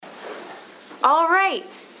All right.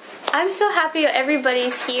 I'm so happy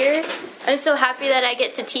everybody's here. I'm so happy that I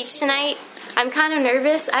get to teach tonight. I'm kind of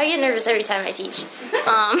nervous. I get nervous every time I teach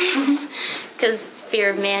because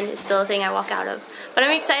fear of man is still a thing I walk out of. But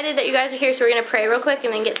I'm excited that you guys are here, so we're going to pray real quick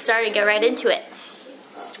and then get started, get right into it.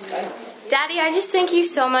 Daddy, I just thank you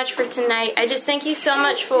so much for tonight. I just thank you so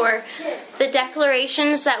much for the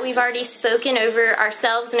declarations that we've already spoken over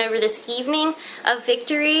ourselves and over this evening of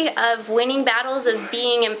victory, of winning battles, of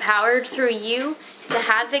being empowered through you to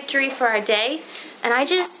have victory for our day. And I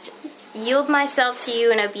just yield myself to you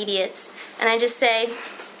in obedience. And I just say,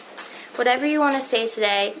 whatever you want to say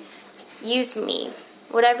today, use me.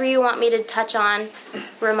 Whatever you want me to touch on,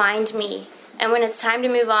 remind me. And when it's time to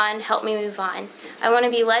move on, help me move on. I want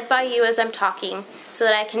to be led by you as I'm talking so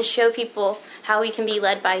that I can show people how we can be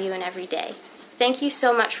led by you in every day. Thank you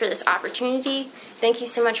so much for this opportunity. Thank you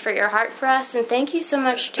so much for your heart for us. And thank you so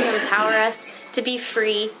much to empower us to be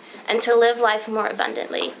free and to live life more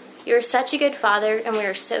abundantly. You are such a good Father, and we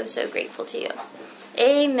are so, so grateful to you.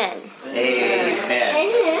 Amen.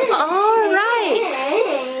 Amen. All right.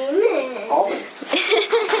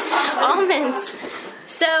 Almonds.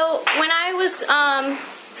 So when I was,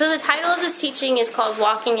 so the title of this teaching is called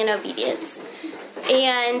Walking in Obedience.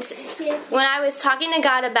 And when I was talking to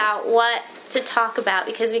God about what to talk about,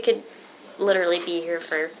 because we could literally be here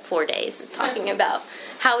for 4 days talking about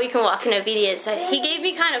how we can walk in obedience, He gave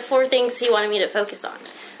me kind of 4 things He wanted me to focus on.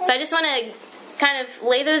 So I just want to kind of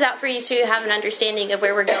lay those out for you so you have an understanding of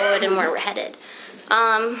where we're going and where we're headed.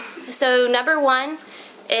 So number 1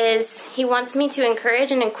 is He wants me to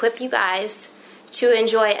encourage and equip you guys to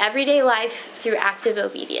enjoy everyday life through active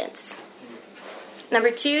obedience.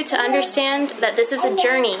 Number 2, to understand that this is a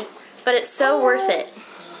journey, but it's so worth it.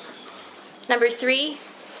 Number 3,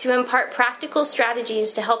 to impart practical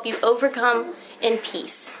strategies to help you overcome in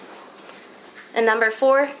peace. And number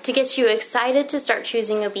 4, to get you excited to start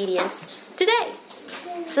choosing obedience today.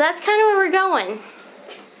 So that's kind of where we're going.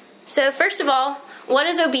 So first of all, what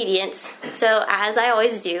is obedience? So as I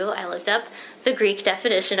always do, I looked up the Greek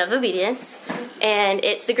definition of obedience, and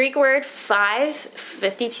it's the Greek word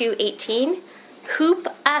 5:52:18,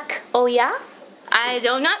 hupakoia. I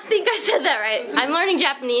do not think I said that right. I'm learning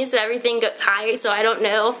Japanese, so everything goes high, so I don't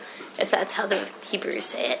know if that's how the Hebrews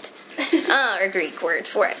say it, or Greek word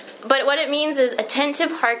for it. But what it means is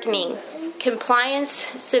attentive hearkening, compliance,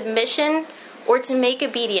 submission, or to make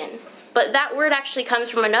obedient. But that word actually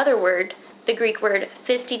comes from another word, the Greek word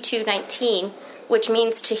 52:19, which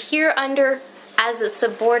means to hear under as a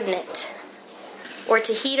subordinate, or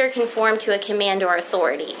to heed or conform to a command or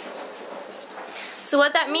authority. So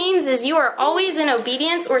what that means is you are always in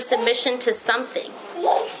obedience or submission to something.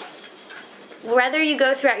 Whether you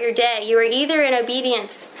go throughout your day, you are either in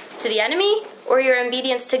obedience to the enemy or you're in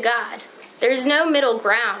obedience to God. There's no middle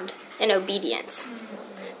ground in obedience.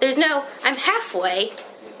 There's no, I'm halfway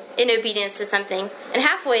in obedience to something and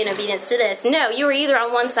halfway in obedience to this. No, you are either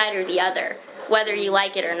on one side or the other, whether you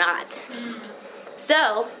like it or not.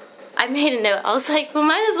 So I made a note. I was like, well,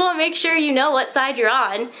 might as well make sure you know what side you're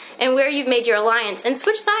on and where you've made your alliance, and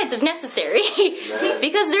switch sides if necessary,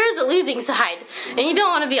 because there is a losing side, and you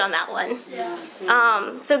don't want to be on that one.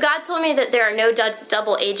 So God told me that there are no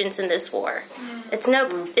double agents in this war. It's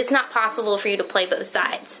not possible for you to play both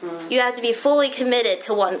sides. You have to be fully committed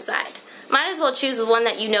to one side. Might as well choose the one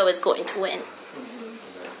that you know is going to win.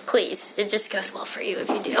 Please, it just goes well for you if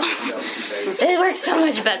you do. It works so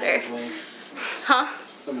much better. Huh?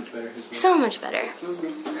 So much better. So much better.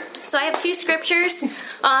 So I have 2 scriptures.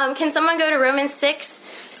 Can someone go to Romans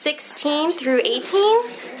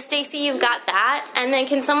 6:16-18? Stacy, you've got that. And then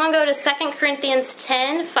can someone go to 2 Corinthians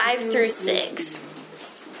 10:5-6?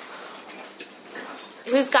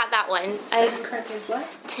 Who's got that one? 2 Corinthians what?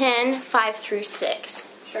 10:5-6.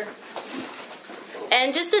 Sure.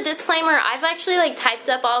 And just a disclaimer, I've actually typed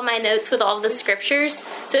up all my notes with all the scriptures.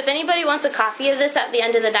 So if anybody wants a copy of this at the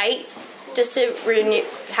end of the night, just to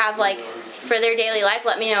have for their daily life,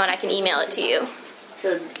 let me know and I can email it to you.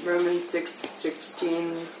 Good. Romans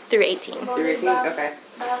 6:16 through 18. through 18? Okay.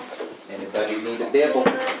 Anybody need a Bible?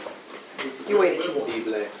 You waited too long.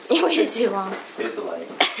 You waited too long. Hit the light.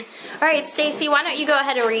 All right, Stacy, why don't you go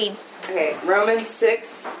ahead and read? Okay, Romans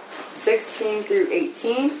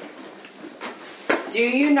 6:16-18. Do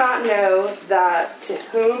you not know that to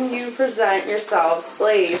whom you present yourselves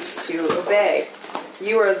slaves to obey,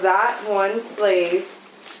 you are that one slave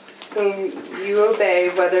whom you obey,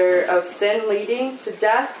 whether of sin leading to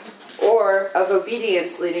death or of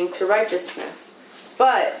obedience leading to righteousness?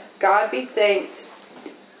 But God be thanked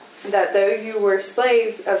that though you were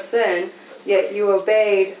slaves of sin, yet you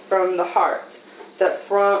obeyed from the heart that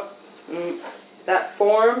form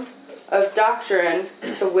of doctrine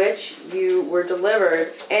to which you were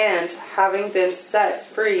delivered, and having been set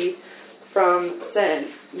free from sin,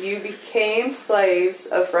 you became slaves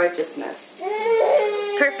of righteousness.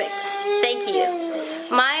 Perfect. Thank you.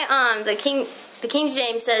 The King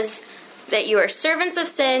James says that you are servants of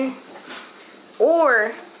sin,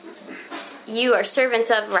 or you are servants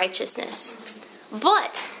of righteousness.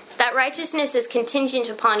 But that righteousness is contingent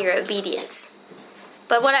upon your obedience.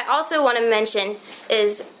 But what I also want to mention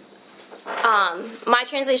is my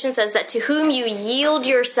translation says that to whom you yield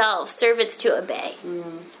yourselves, servants to obey.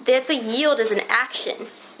 That's a yield is an action.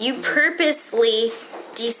 You purposely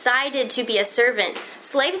decided to be a servant.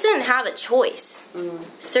 Slaves didn't have a choice.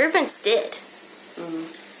 Servants did.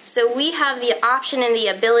 So we have the option and the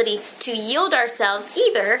ability to yield ourselves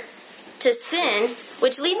either to sin,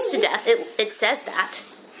 which leads to death, it says that,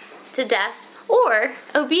 to death, or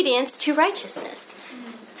obedience to righteousness.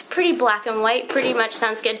 It's pretty black and white, pretty much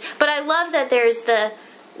sounds good. But I love that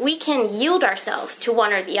we can yield ourselves to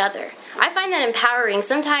one or the other. I find that empowering.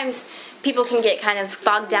 Sometimes people can get kind of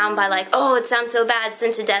bogged down by like, oh, it sounds so bad,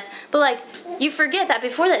 sin to death. But like, you forget that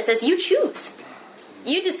before that it says you choose.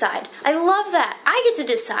 You decide. I love that. I get to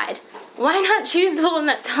decide. Why not choose the one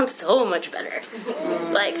that sounds so much better?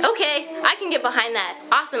 Like, okay, I can get behind that.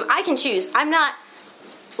 Awesome, I can choose. I'm not,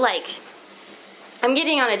 like, I'm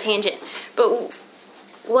getting on a tangent. But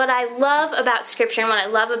what I love about Scripture and what I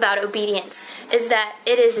love about obedience is that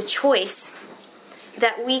it is a choice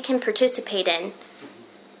that we can participate in.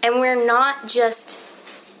 And we're not just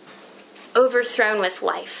overthrown with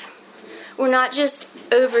life. We're not just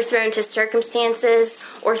overthrown to circumstances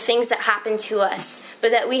or things that happen to us, but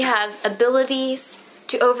that we have abilities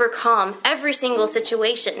to overcome every single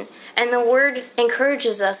situation. And the Word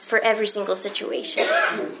encourages us for every single situation.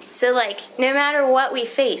 So, like, no matter what we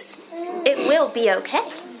face, it will be okay.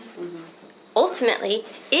 Ultimately,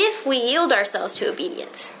 if we yield ourselves to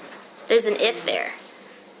obedience. There's an if there.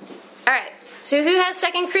 All right, so who has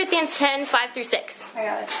 2 Corinthians 10, 5-6? I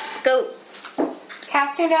got it. Go.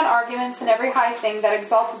 Casting down arguments and every high thing that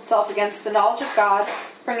exalts itself against the knowledge of God,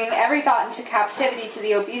 bringing every thought into captivity to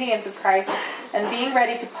the obedience of Christ, and being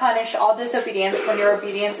ready to punish all disobedience when your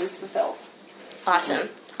obedience is fulfilled. Awesome.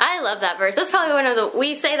 I love that verse. That's probably one of the,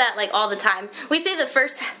 we say that like all the time. We say that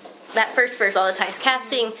first verse all the time. It's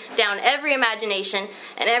casting down every imagination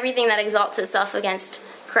and everything that exalts itself against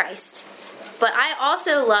Christ. But I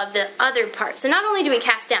also love the other part. So not only do we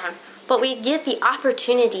cast down, but we get the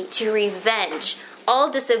opportunity to revenge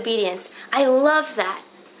all disobedience. I love that.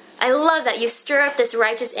 I love that you stir up this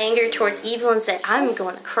righteous anger towards evil and say, I'm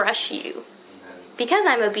going to crush you. Because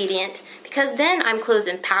I'm obedient, because then I'm clothed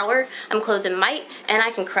in power, I'm clothed in might, and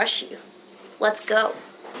I can crush you. Let's go.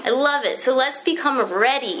 I love it. So let's become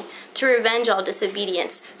ready to revenge all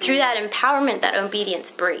disobedience through that empowerment that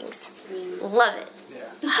obedience brings. Love it.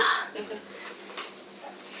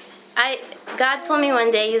 God told me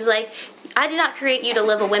one day, He's like, I did not create you to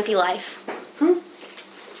live a wimpy life.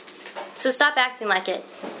 So stop acting like it.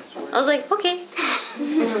 I was like, okay.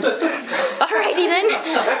 Alrighty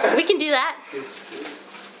then. We can do that.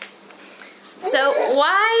 So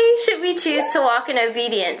why should we choose to walk in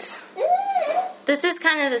obedience? This is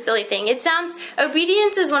kind of a silly thing.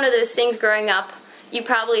 Obedience is one of those things growing up. You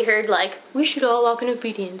probably heard like, we should all walk in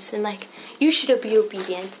obedience. And like, you should be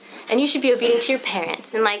obedient. And you should be obedient to your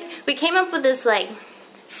parents. And like, we came up with this like,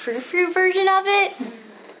 frou-frou version of it.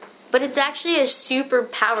 But it's actually a super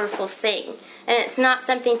powerful thing. And it's not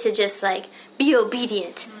something to just like, be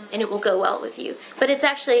obedient and it will go well with you. But it's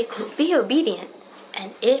actually, be obedient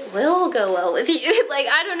and it will go well with you. Like,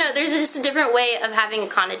 I don't know, there's just a different way of having a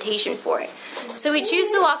connotation for it. So we choose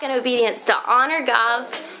to walk in obedience to honor God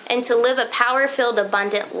and to live a power-filled,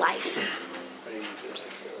 abundant life.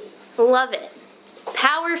 Love it.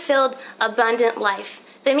 Power-filled, abundant life.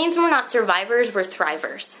 That means we're not survivors, we're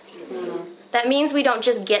thrivers. That means we don't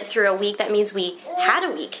just get through a week. That means we had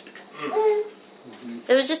a week.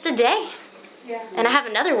 It was just a day. And I have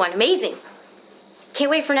another one. Amazing.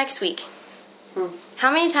 Can't wait for next week.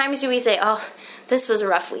 How many times do we say, oh, this was a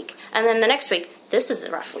rough week. And then the next week, this is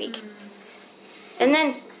a rough week. And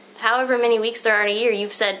then however many weeks there are in a year,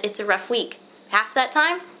 you've said it's a rough week. Half that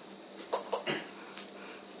time?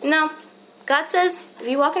 No. God says, if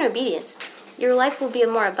you walk in obedience, your life will be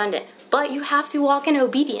more abundant. But you have to walk in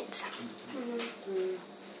obedience.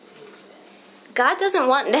 God doesn't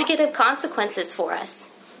want negative consequences for us.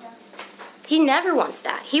 He never wants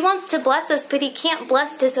that. He wants to bless us, but He can't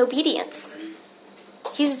bless disobedience.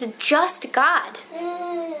 He's a just God.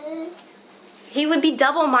 He would be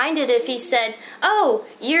double-minded if He said, oh,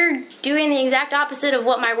 you're doing the exact opposite of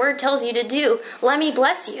what my word tells you to do. Let me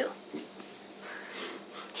bless you.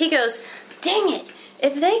 he goes, dang it,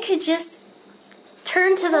 if they could just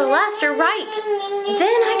turn to the left or right,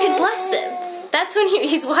 then I could bless them. That's when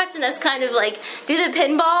he's watching us kind of like do the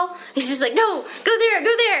pinball. He's just like, no, go there.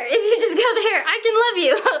 If you just go there, I can love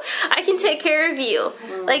you. I can take care of you.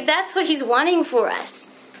 Like, that's what he's wanting for us.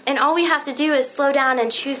 And all we have to do is slow down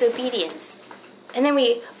and choose obedience. And then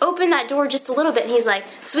we open that door just a little bit, and he's like,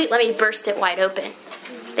 sweet, let me burst it wide open.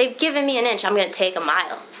 They've given me an inch, I'm going to take a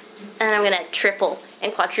mile. And I'm going to triple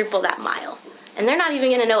and quadruple that mile. And they're not even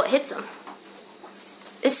going to know it hits them.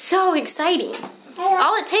 It's so exciting.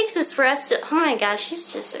 All it takes is for us to, oh my gosh,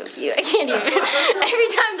 she's just so cute. I can't even. Every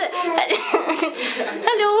time that,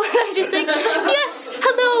 hello, I'm just like, yes,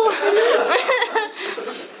 hello.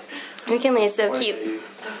 McKinley is so cute.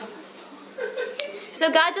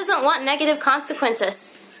 So God doesn't want negative consequences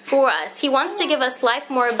for us. He wants to give us life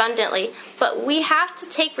more abundantly, but we have to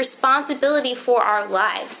take responsibility for our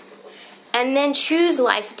lives and then choose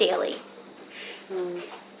life daily.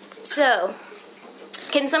 So,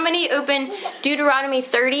 can somebody open Deuteronomy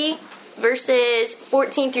 30, verses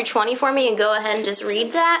 14 through 20 for me and go ahead and just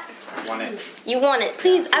read that? I want it. You want it.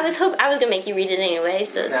 Please, I was going to make you read it anyway,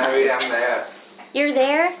 so it's fine. I'm there. You're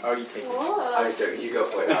there? Oh, you take it. I do. You go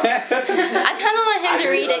for it. I kind of want him to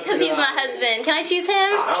read it because he's my husband. Can I choose him?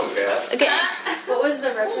 I don't care. Okay. What was the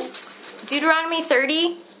reference? Deuteronomy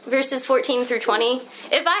 30, verses 14 through 20.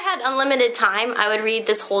 If I had unlimited time, I would read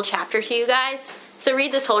this whole chapter to you guys. So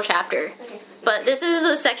read this whole chapter. Okay. But this is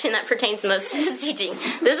the section that pertains most to this teaching.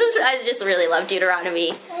 I just really love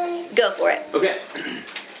Deuteronomy. Go for it. Okay.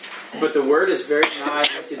 But the word is very nigh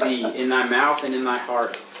unto thee, in thy mouth and in thy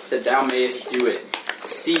heart, that thou mayest do it.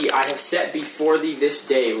 See, I have set before thee this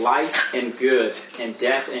day life and good, and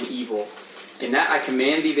death and evil. In that I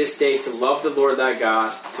command thee this day to love the Lord thy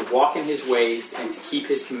God, to walk in his ways, and to keep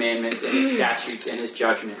his commandments and his statutes and his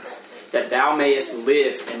judgments, that thou mayest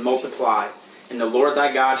live and multiply. And the Lord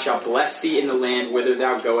thy God shall bless thee in the land whither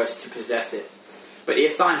thou goest to possess it. But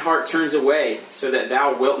if thine heart turns away, so that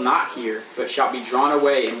thou wilt not hear, but shalt be drawn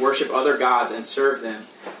away and worship other gods and serve them,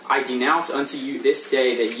 I denounce unto you this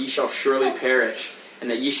day that ye shall surely perish, and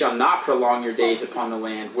that ye shall not prolong your days upon the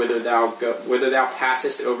land whither thou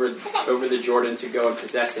passest over the Jordan to go and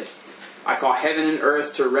possess it. I call heaven and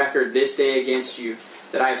earth to record this day against you,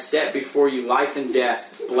 that I have set before you life and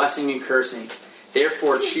death, blessing and cursing.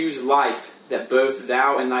 Therefore choose life, that both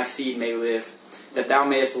thou and thy seed may live, that thou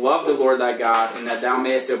mayest love the Lord thy God, and that thou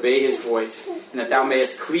mayest obey his voice, and that thou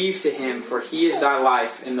mayest cleave to him, for he is thy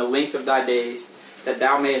life, and the length of thy days, that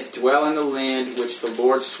thou mayest dwell in the land which the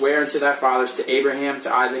Lord sware unto thy fathers, to Abraham,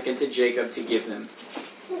 to Isaac, and to Jacob, to give them.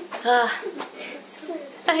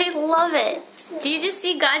 I love it. Do you just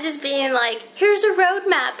see God just being like, here's a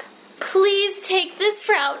roadmap. Please take this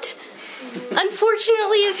route.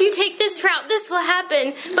 Unfortunately, if you take this route, this will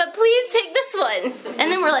happen. But please take this one.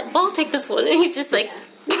 And then we're like, well, I'll take this one. And he's just like,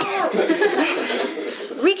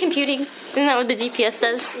 recomputing. Isn't that what the GPS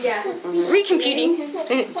does? Yeah.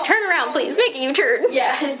 Recomputing. Turn around, please. Make a U-turn.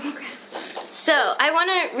 Yeah. So, I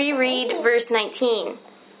want to reread verse 19.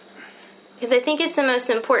 Because I think it's the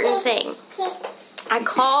most important thing. I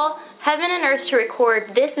call heaven and earth to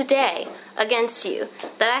record this day against you,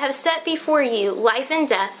 that I have set before you life and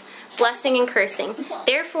death, blessing and cursing.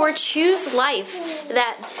 Therefore choose life,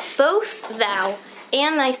 that both thou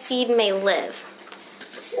and thy seed may live.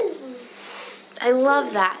 I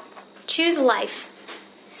love that. Choose life.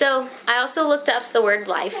 So I also looked up the word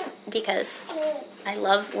life because I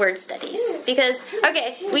love word studies. Because,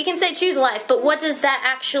 okay, we can say choose life, but what does that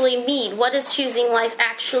actually mean? What does choosing life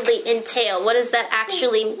actually entail? What does that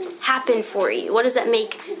actually happen for you? What does that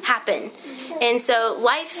make happen? And so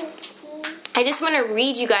life, I just want to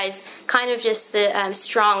read you guys kind of just the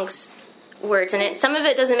Strong's words. And some of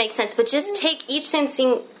it doesn't make sense, but just take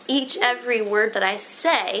every word that I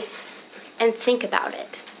say and think about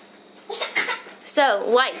it. So,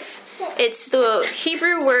 life. It's the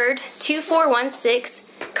Hebrew word 2416,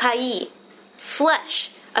 kai, flesh,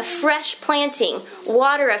 a fresh planting,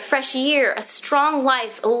 water, a fresh year, a strong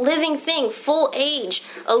life, a living thing, full age,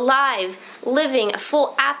 alive, living, a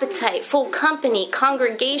full appetite, full company,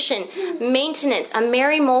 congregation, maintenance, a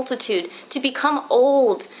merry multitude, to become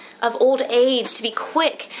old, of old age, to be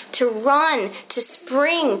quick, to run, to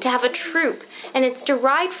spring, to have a troop. And it's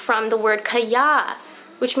derived from the word kaya,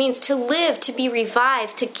 which means to live, to be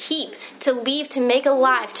revived, to keep, to leave, to make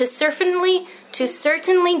alive, to certainly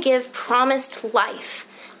give promised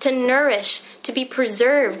life, to nourish, to be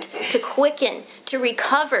preserved, to quicken, to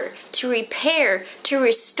recover, to repair, to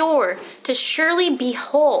restore, to surely be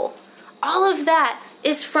whole. All of that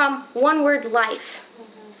is from one word, life.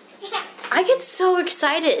 I get so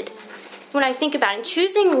excited when I think about it. And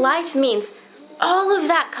choosing life means all of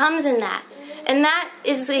that comes in that. And that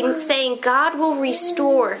is saying God will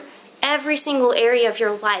restore every single area of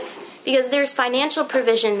your life, because there's financial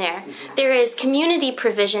provision there. There is community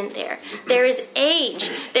provision there. There is age.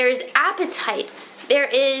 There is appetite. There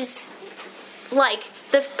is like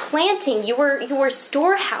the planting, your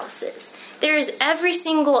storehouses. There is every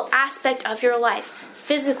single aspect of your life,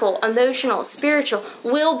 physical, emotional, spiritual,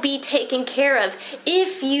 will be taken care of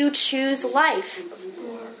if you choose life.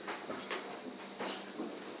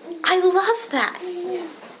 I love that.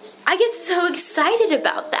 I get so excited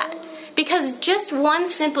about that, because just one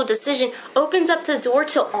simple decision opens up the door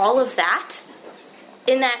to all of that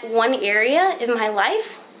in that one area in my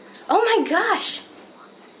life. Oh my gosh.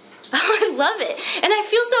 Oh, I love it. And I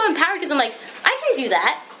feel so empowered because I'm like, I can do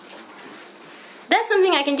that. That's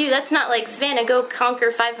something I can do. That's not like, Savannah, go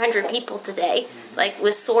conquer 500 people today, like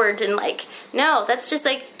with sword and like, no, that's just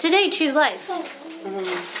like, today choose life.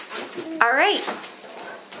 All right.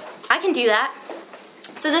 I can do that.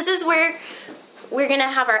 So this is where we're going to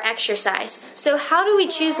have our exercise. So how do we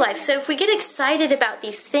choose life? So if we get excited about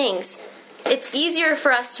these things, it's easier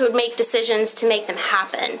for us to make decisions to make them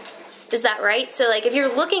happen. Is that right? So like if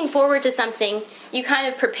you're looking forward to something, you kind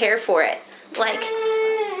of prepare for it. Like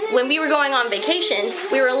when we were going on vacation,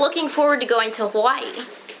 we were looking forward to going to Hawaii.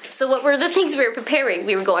 So what were the things we were preparing?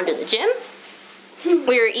 We were going to the gym.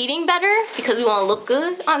 We were eating better because we want to look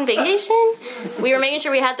good on vacation. We were making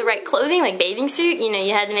sure we had the right clothing, like bathing suit. You know,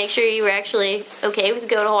 you had to make sure you were actually okay with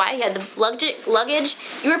go to Hawaii. You had the luggage.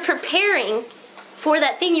 You were preparing for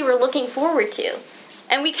that thing you were looking forward to.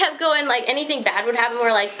 And we kept going, like, anything bad would happen,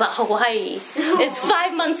 we're like, but Hawaii is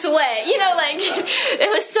 5 months away. You know, like, it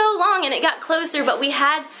was so long and it got closer, but we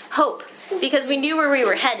had hope because we knew where we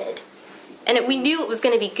were headed. And we knew it was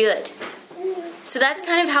going to be good. So that's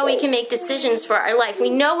kind of how we can make decisions for our life. We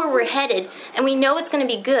know where we're headed, and we know it's going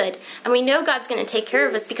to be good. And we know God's going to take care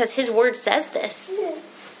of us because His Word says this.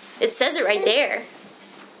 It says it right there.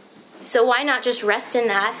 So why not just rest in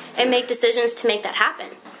that and make decisions to make that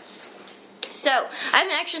happen? So, I have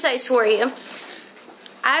an exercise for you.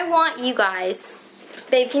 I want you guys...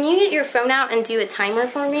 Babe, can you get your phone out and do a timer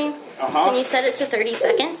for me? Uh-huh. Can you set it to 30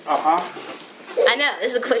 seconds? Uh-huh. I know,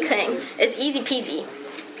 this is a quick thing. It's easy peasy.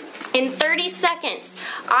 In 30 seconds,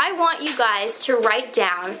 I want you guys to write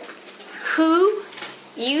down who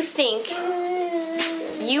you think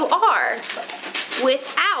you are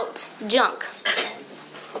without junk.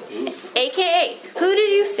 AKA, who do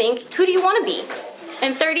you want to be?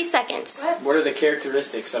 In 30 seconds. What are the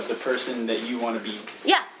characteristics of the person that you want to be?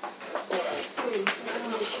 Yeah.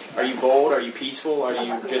 Are you bold? Are you peaceful? Are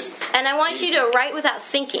you just... And I want you to write without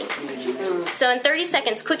thinking. So in 30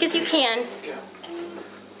 seconds, quick as you can,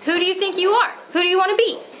 who do you think you are? Who do you want to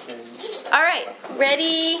be? All right,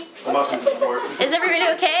 ready? Is everybody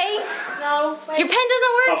okay? No. Your pen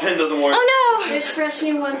doesn't work? My pen doesn't work. Oh no. There's fresh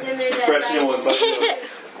new ones in there. Fresh new ones.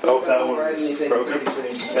 Oh, that one was broken.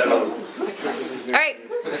 That one. All right.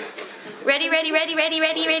 Ready.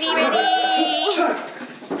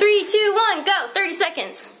 3, 2, 1, go. 30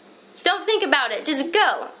 seconds. Don't think about it. Just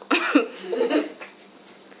go.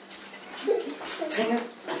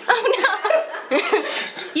 Oh no.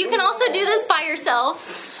 You can also do this by yourself.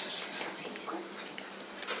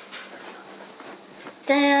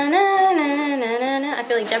 I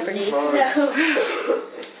feel like Jeopardy. No.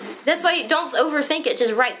 That's why you don't overthink it.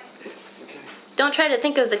 Just write. Don't try to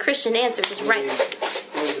think of the Christian answer. Just write.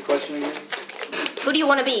 What was the question again? Who do you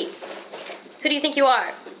want to be? Who do you think you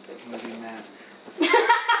are? I'm gonna be Matt.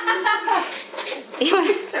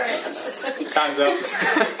 Sorry. Time's up.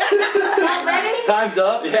 Ready? Time's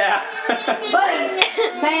up? Yeah. Buddy.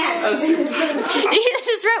 Matt. You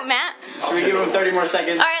just wrote Matt. Should we give him 30 more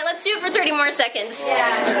seconds? All right, let's do it for 30 more seconds.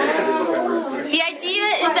 Yeah. The idea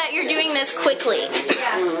is that you're doing this quickly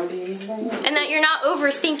Yeah. and that you're not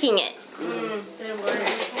overthinking it. Didn't work.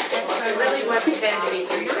 That's fine. Really wasn't meant to be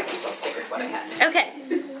 30 seconds. I'll stick with what I had. Okay,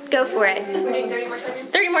 go for it. We're doing 30 more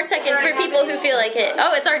seconds? 30 more seconds for people who feel like it.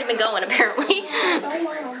 Oh, it's already been going, apparently.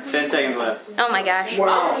 10 seconds left. Oh my gosh.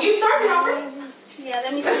 Oh, you started already? Yeah,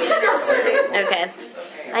 that means we get an announcement. Okay.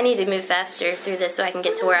 I need to move faster through this so I can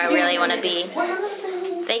get to where I really want to be.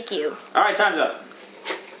 Thank you. All right, time's up.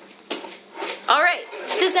 All right.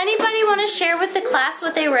 Does anybody want to share with the class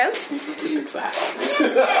what they wrote? The class.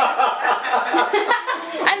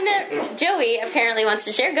 Joey apparently wants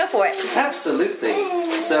to share. Go for it. Absolutely.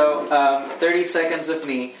 So, 30 seconds of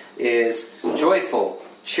me is joyful,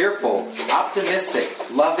 cheerful, optimistic,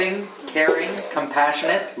 loving, caring,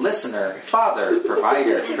 compassionate, listener, father,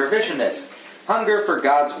 provider, provisionist, hunger for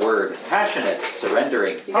God's word, passionate,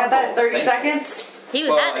 surrendering. You got that? 30 Thank you. seconds? He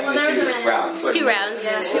Well, had in it. the there was a 2 minute. rounds. 2 rounds.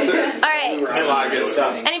 All right. A lot of good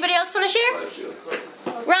stuff. Anybody else want to share?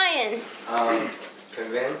 Ryan.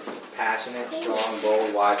 Convinced, passionate, strong,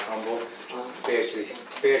 bold, wise, humble,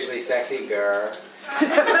 spiritually sexy girl.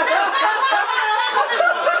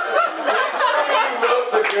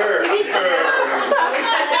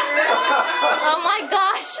 Oh my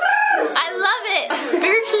gosh. I love it.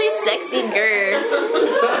 Spiritually sexy girl.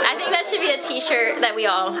 I think that should be a t-shirt that we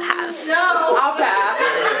all have. I'll pass.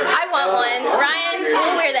 I want one. Ryan,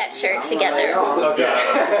 we'll wear that shirt together.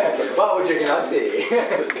 Well, we're drinking hot tea.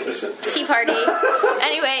 Tea party.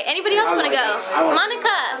 Anyway, anybody else want to go?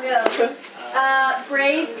 Monica.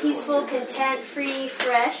 Brave, peaceful, content, free,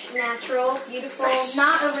 fresh, natural, beautiful,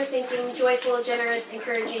 not overthinking, joyful, generous,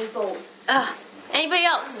 encouraging, bold. Anybody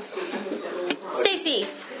else? Stacy.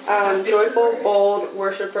 Joyful, bold,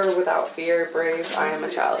 worshiper without fear, brave. I am a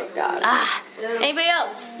child of God. Anybody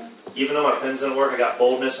else? Even though my pens didn't work, I got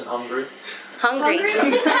boldness and hungry. Hungry.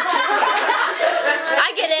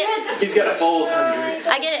 I get it. He's got a bold hungry.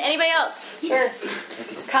 I get it. Anybody else? Sure.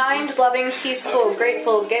 Kind, loving, peaceful,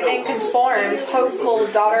 grateful, giving, conformed, hopeful,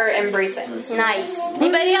 daughter, embracing. Nice.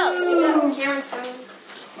 Anybody else? Cameron's phone.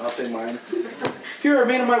 I'll say mine. Pure,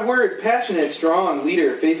 man of my word, passionate, strong,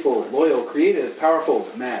 leader, faithful, loyal, creative, powerful,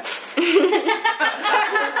 Matt. Can't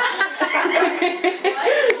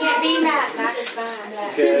be Matt. Matt is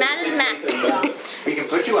bad. Okay. Matt is Matt. We can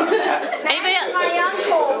put you on a map. Anybody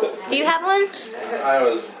else? Do you have one? I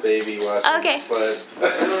was baby watching. Okay. But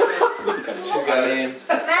she's got name.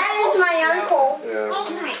 Matt is my uncle. Yeah.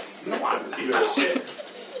 Nice.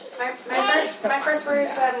 My first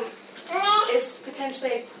words is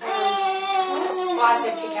potentially well, I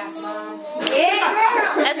said kick-ass mom.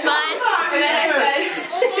 Yeah. That's fine. And then I said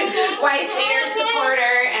wife, leader,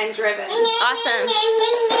 supporter, and driven. Awesome.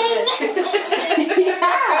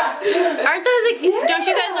 Aren't those? Don't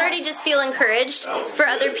you guys already just feel encouraged for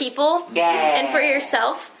other people and for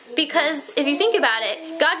yourself? Because if you think about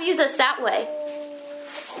it, God views us that way.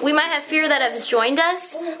 We might have fear that has joined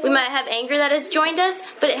us. We might have anger that has joined us,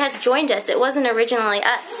 but it has joined us. It wasn't originally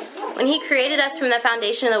us. When He created us from the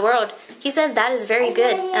foundation of the world, He said, that is very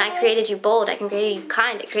good. And I created you bold. I created you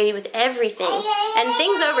kind. I created you with everything. And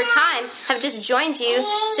things over time have just joined you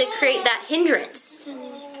to create that hindrance.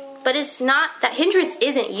 But it's not, that hindrance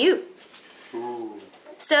isn't you.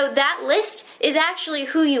 So that list is actually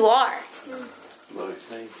who you are.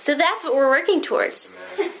 So that's what we're working towards.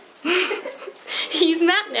 He's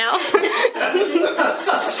Matt now. Oh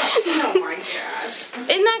my gosh.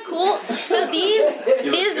 Isn't that cool? So these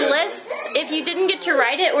lists, if you didn't get to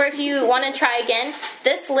write it or if you want to try again,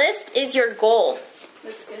 this list is your goal.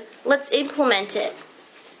 That's good. Let's implement it.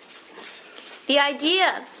 The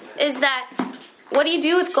idea is that, what do you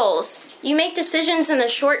do with goals? You make decisions in the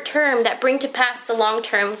short term that bring to pass the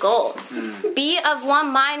long-term goal. Be of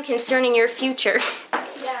one mind concerning your future.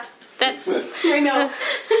 Yeah. That's... I know.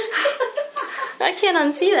 I can't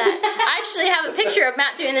unsee that. I actually have a picture of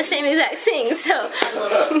Matt doing the same exact thing, so...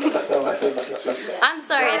 I'm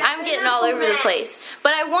sorry, I'm getting all over the place.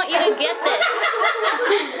 But I want you to get this.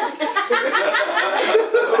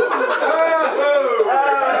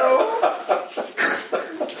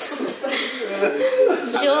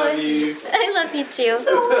 Joy. I love you too.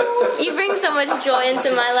 You bring so much joy into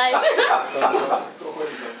my life.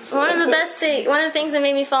 One of the things that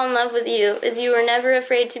made me fall in love with you is you were never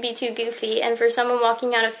afraid to be too goofy, and for someone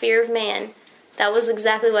walking out of fear of man, that was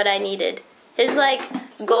exactly what I needed. His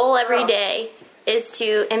goal every day is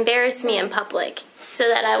to embarrass me in public so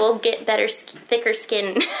that I will get better, thicker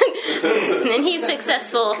skin. And he's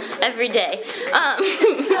successful every day.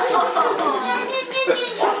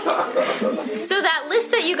 So that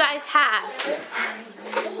list that you guys have,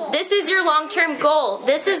 this is your long-term goal.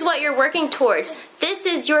 This is what you're working towards. This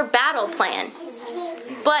is your battle plan.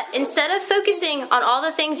 But instead of focusing on all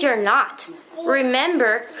the things you're not,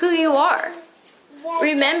 remember who you are.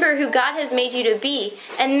 Remember who God has made you to be.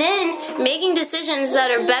 And then making decisions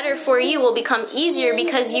that are better for you will become easier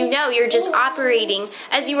because you know you're just operating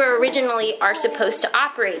as you were originally are supposed to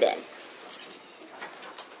operate in.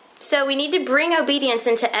 So we need to bring obedience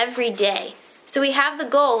into every day. So we have the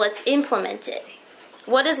goal, let's implement it.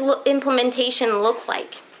 What does implementation look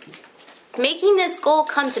like? Making this goal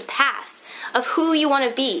come to pass of who you want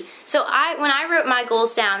to be. So when I wrote my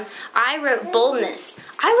goals down, I wrote boldness.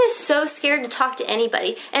 I was so scared to talk to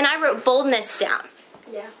anybody, and I wrote boldness down.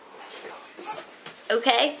 Yeah.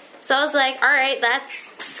 Okay? So I was like, all right,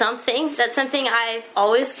 that's something. That's something I've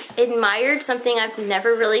always admired, something I've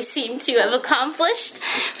never really seemed to have accomplished.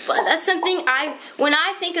 But that's something when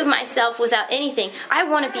I think of myself without anything, I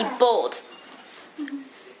want to be bold.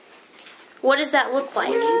 What does that look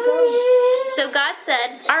like? So God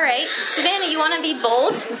said, all right, Savannah, you want to be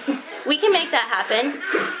bold? We can make that happen.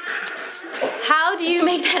 How do you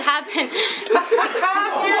make that happen?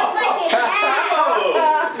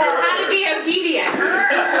 How to be obedient.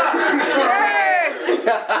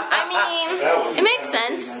 I mean, it makes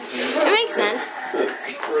sense. It makes sense.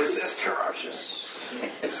 Resist corruption.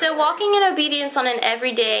 So walking in obedience on an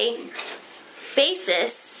everyday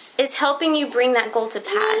basis is helping you bring that goal to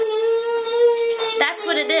pass. That's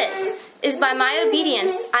what it is by my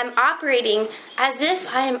obedience, I'm operating as if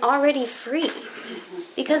I am already free.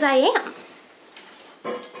 Because I am.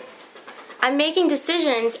 I'm making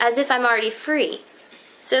decisions as if I'm already free.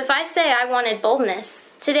 So if I say I wanted boldness,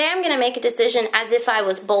 today I'm going to make a decision as if I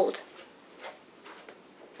was bold.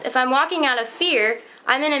 If I'm walking out of fear,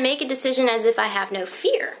 I'm going to make a decision as if I have no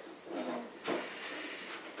fear.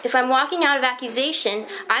 If I'm walking out of accusation,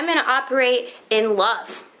 I'm going to operate in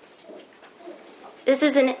love. This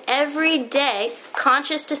is an everyday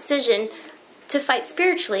conscious decision to fight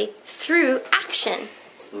spiritually through action,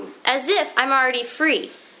 as if I'm already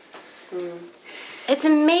free. It's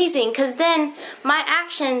amazing because then my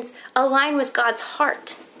actions align with God's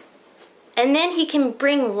heart. And then He can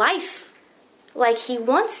bring life like He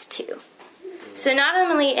wants to. So not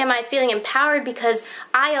only am I feeling empowered because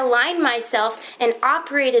I aligned myself and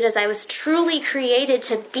operated as I was truly created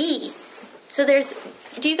to be. So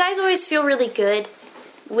do you guys always feel really good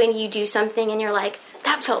when you do something and you're like,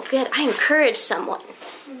 that felt good, I encouraged someone.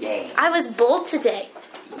 Yay. I was bold today.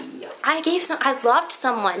 I loved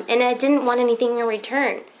someone and I didn't want anything in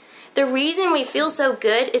return. The reason we feel so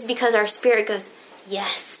good is because our spirit goes,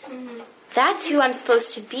 yes, that's who I'm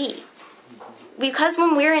supposed to be. Because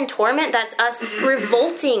when we're in torment, that's us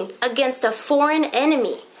revolting against a foreign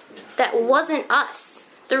enemy that wasn't us.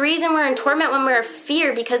 The reason we're in torment when we're in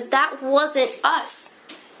fear, because that wasn't us.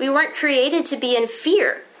 We weren't created to be in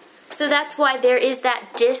fear. So that's why there is that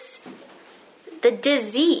the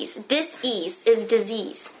disease. Dis-ease is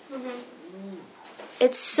disease.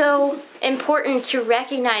 It's so important to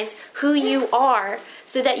recognize who you are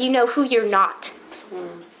so that you know who you're not.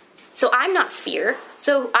 So I'm not fear.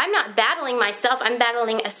 So I'm not battling myself. I'm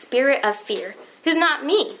battling a spirit of fear who's not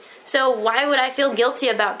me. So why would I feel guilty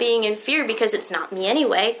about being in fear because it's not me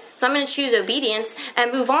anyway? So I'm going to choose obedience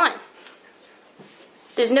and move on.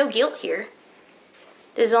 There's no guilt here.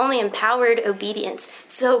 There's only empowered obedience.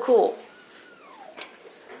 It's so cool.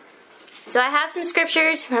 So I have some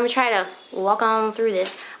scriptures. I'm going to try to walk on through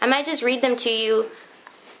this. I might just read them to you.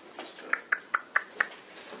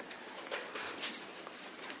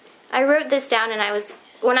 I wrote this down, and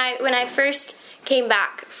when I first came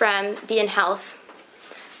back from being health,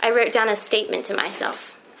 I wrote down a statement to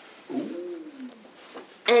myself.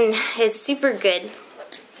 And it's super good.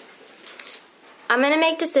 I'm going to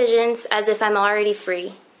make decisions as if I'm already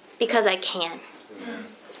free, because I can.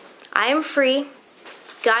 I am free.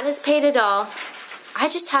 God has paid it all. I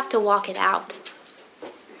just have to walk it out.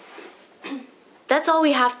 That's all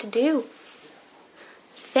we have to do.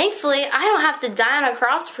 Thankfully, I don't have to die on a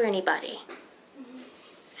cross for anybody.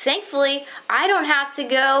 Thankfully, I don't have to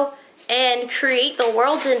go and create the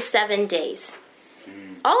world in 7 days.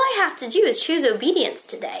 All I have to do is choose obedience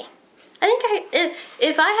today. I think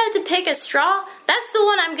if I had to pick a straw, that's the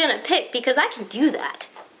one I'm going to pick because I can do that.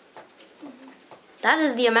 That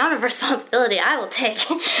is the amount of responsibility I will take.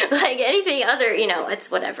 Like anything other,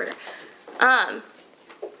 it's whatever.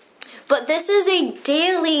 But this is a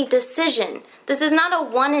daily decision. This is not a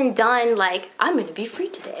one and done, like, I'm going to be free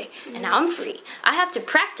today, and now I'm free. I have to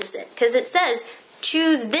practice it, because it says,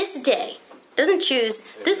 choose this day. It doesn't choose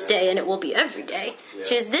this day and it will be every day. Yeah.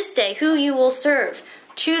 Choose this day who you will serve.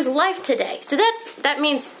 Choose life today. So that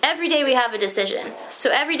means every day we have a decision. So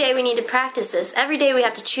every day we need to practice this. Every day we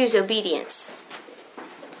have to choose obedience.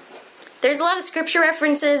 There's a lot of scripture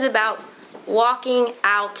references about walking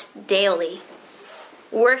out daily.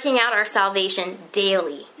 Working out our salvation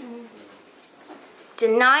daily.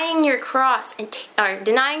 Denying your cross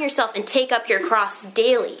denying yourself and take up your cross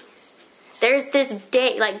daily. There's this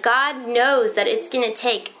day, like God knows that it's going to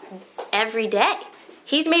take every day.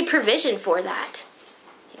 He's made provision for that.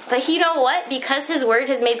 But you know what? Because His Word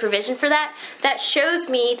has made provision for that, that shows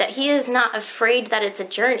me that He is not afraid that it's a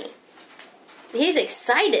journey. He's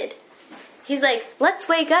excited. He's like, let's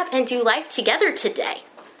wake up and do life together today.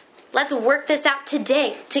 Let's work this out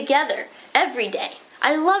today, together, every day.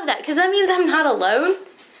 I love that because that means I'm not alone.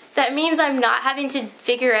 That means I'm not having to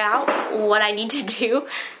figure out what I need to do.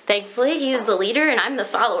 Thankfully, He's the leader and I'm the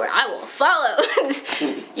follower. I will follow.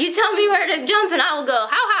 You tell me where to jump and I will go, how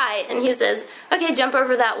high? And He says, okay, jump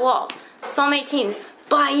over that wall. Psalm 18,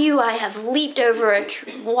 by you I have leaped over a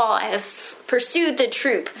wall. I have pursued the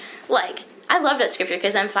troop. Like, I love that scripture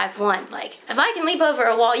because I'm 5'1". Like, if I can leap over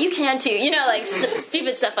a wall, you can too. You know, like,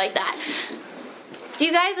 stupid stuff like that. Do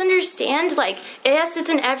you guys understand? Like, yes, it's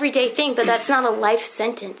an everyday thing, but that's not a life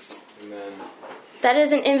sentence. Amen. That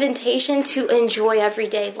is an invitation to enjoy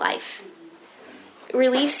everyday life.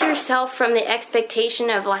 Release yourself from the expectation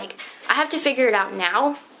of, like, I have to figure it out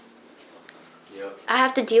now. Yep. I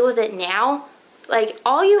have to deal with it now. Like,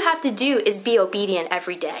 all you have to do is be obedient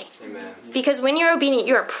every day. Amen. Because when you're obedient,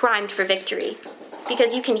 you are primed for victory.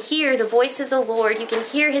 Because you can hear the voice of the Lord, you can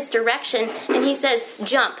hear his direction, and he says,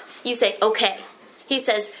 jump. You say, okay. He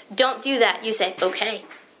says, don't do that. You say, okay.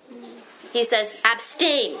 He says,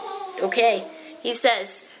 abstain. Okay. He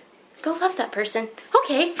says, go love that person.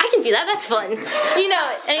 Okay, I can do that. That's fun. You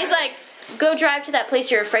know, and he's like, go drive to that place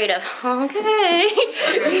you're afraid of. Okay.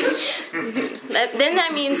 Then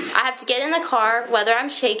that means I have to get in the car, whether I'm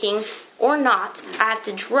shaking or not. I have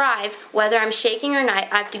to drive, whether I'm shaking or not.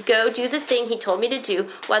 I have to go do the thing he told me to do,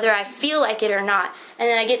 whether I feel like it or not. And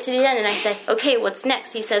then I get to the end and I say, okay, what's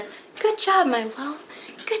next? He says, good job, my well.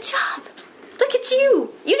 Good job. Look at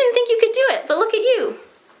you. You didn't think you could do it, but look at you.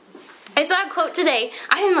 I saw a quote today.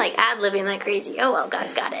 I am like ad-libbing like crazy. Oh well,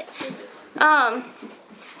 God's got it.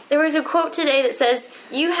 There was a quote today that says,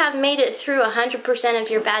 you have made it through 100% of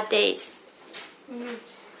your bad days.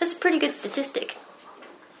 That's a pretty good statistic.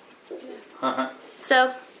 So,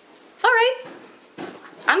 all right.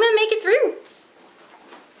 I'm going to make it through.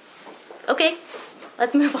 Okay,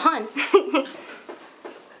 let's move on.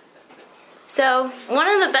 So, one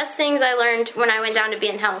of the best things I learned when I went down to be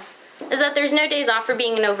in health is that there's no days off for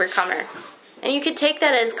being an overcomer. And you could take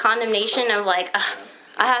that as condemnation of like,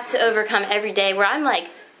 I have to overcome every day, where I'm like,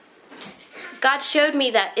 God showed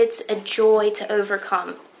me that it's a joy to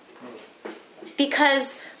overcome.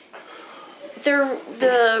 Because the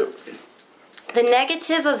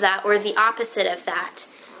negative of that, or the opposite of that,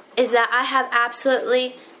 is that I have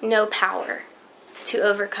absolutely no power to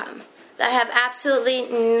overcome. I have absolutely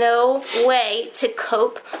no way to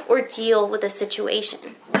cope or deal with a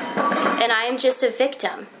situation. And I am just a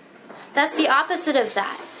victim. That's the opposite of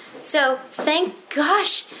that. So thank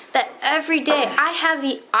gosh that every day I have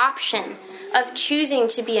the option of choosing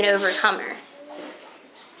to be an overcomer.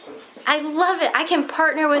 I love it. I can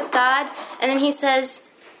partner with God, and then he says,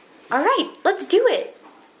 all right, let's do it.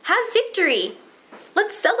 Have victory.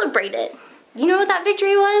 Let's celebrate it. You know what that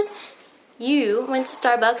victory was? You went to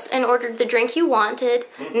Starbucks and ordered the drink you wanted,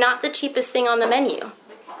 not the cheapest thing on the menu.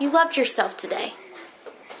 You loved yourself today.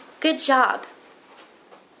 Good job.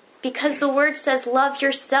 Because the word says love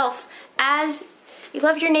yourself as, you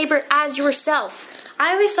love your neighbor as yourself.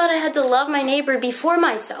 I always thought I had to love my neighbor before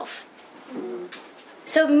myself.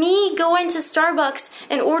 So me going to Starbucks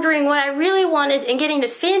and ordering what I really wanted and getting the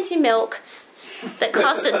fancy milk that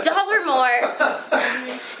cost $1 more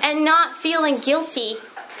and not feeling guilty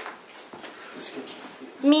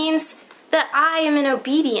means that I am in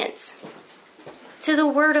obedience to the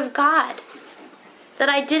word of God. That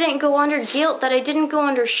I didn't go under guilt, that I didn't go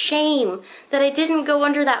under shame, that I didn't go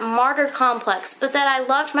under that martyr complex, but that I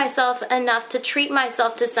loved myself enough to treat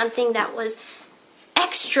myself to something that was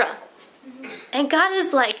extra. And God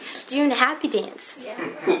is like doing a happy dance. Yeah.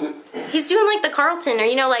 He's doing like the Carlton, or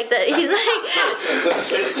he's like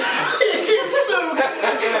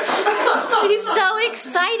he's so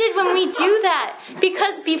excited when we do that,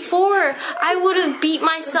 because before I would have beat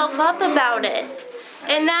myself up about it,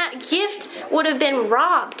 and that gift would have been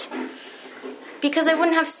robbed because I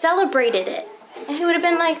wouldn't have celebrated it, and he would have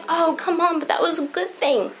been like, oh come on, but that was a good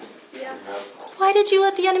thing. Yeah. Why did you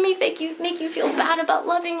let the enemy make you feel bad about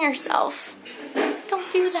loving yourself?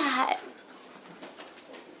 Don't do that.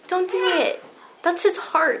 Don't do it. That's his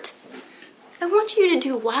heart. I want you to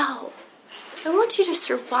do well. I want you to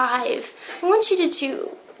survive. I want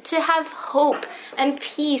you to have hope and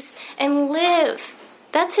peace and live.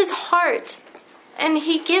 That's his heart. And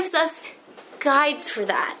he gives us guides for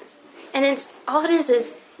that. And all it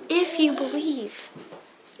is if you believe,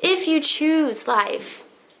 if you choose life,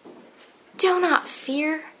 do not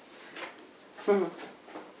fear.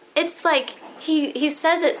 It's like he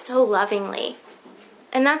says it so lovingly.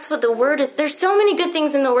 And that's what the word is. There's so many good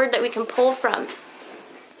things in the word that we can pull from.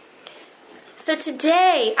 So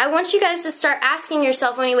today, I want you guys to start asking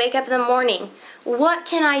yourself when you wake up in the morning, what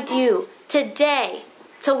can I do today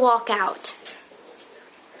to walk out?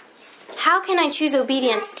 How can I choose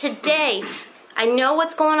obedience today? I know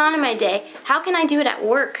what's going on in my day. How can I do it at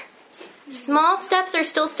work? Small steps are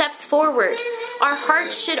still steps forward. Our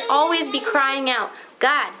hearts should always be crying out,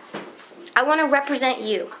 God, I want to represent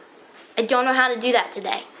you. I don't know how to do that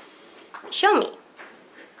today. Show me.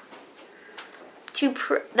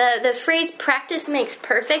 the phrase practice makes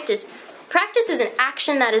perfect is practice is an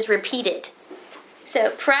action that is repeated.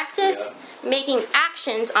 So practice making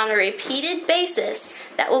actions on a repeated basis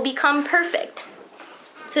that will become perfect.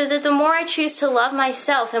 So that the more I choose to love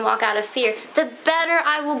myself and walk out of fear, the better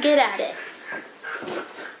I will get at it.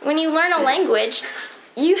 When you learn a language,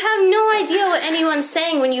 you have no idea what anyone's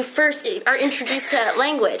saying when you first are introduced to that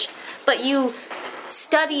language. But you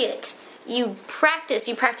study it. You practice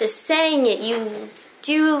saying it. You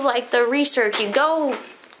do like the research. You go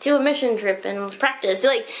to a mission trip and practice.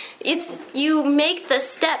 Like you make the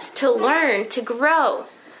steps to learn, to grow.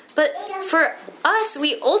 But for us,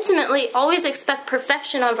 we ultimately always expect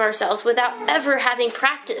perfection of ourselves without ever having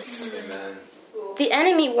practiced. Amen. The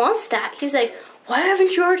enemy wants that. He's like, why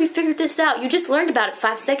haven't you already figured this out? You just learned about it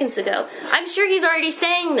 5 seconds ago. I'm sure he's already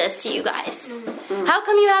saying this to you guys. How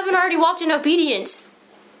come you haven't already walked in obedience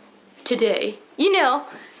today? You know,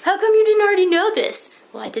 how come you didn't already know this?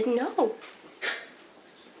 Well, I didn't know.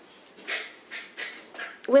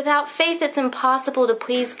 Without faith, it's impossible to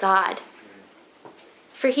please God.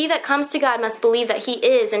 For he that comes to God must believe that he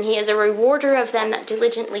is, and he is a rewarder of them that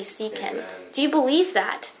diligently seek him. Do you believe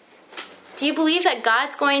that? Do you believe that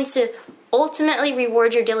God's going to ultimately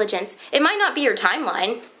reward your diligence? It might not be your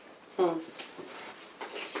timeline.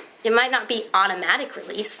 It might not be automatic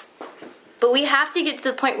release. But we have to get to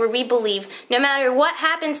the point where we believe no matter what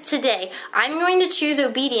happens today, I'm going to choose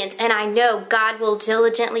obedience, and I know God will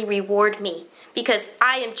diligently reward me because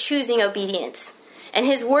I am choosing obedience. And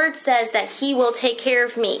his word says that he will take care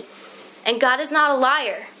of me. And God is not a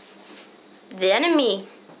liar. The enemy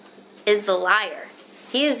is the liar.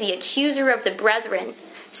 He is the accuser of the brethren.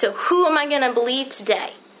 So who am I going to believe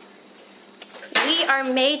today? We are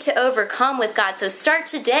made to overcome with God. So start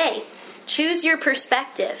today. Choose your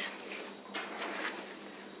perspective.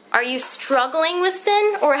 Are you struggling with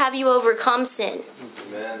sin, or have you overcome sin?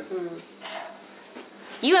 Amen.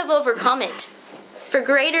 You have overcome it. For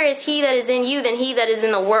greater is he that is in you than he that is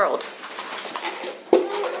in the world.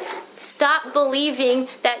 Stop believing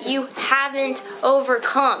that you haven't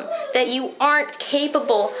overcome, that you aren't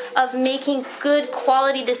capable of making good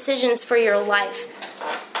quality decisions for your life,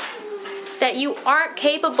 that you aren't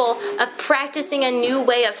capable of practicing a new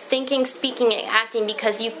way of thinking, speaking, and acting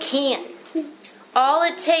because you can't. All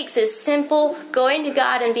it takes is simple going to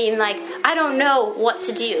God and being like, I don't know what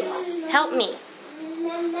to do. Help me.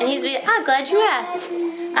 And he's like, I'm glad you asked.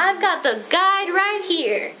 I've got the guide right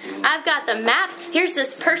here. I've got the map. Here's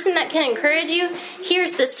this person that can encourage you.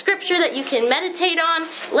 Here's the scripture that you can meditate on.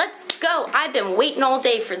 Let's go. I've been waiting all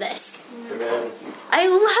day for this. Amen. I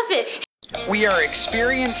love it. We are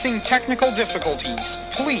experiencing technical difficulties.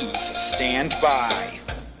 Please stand by.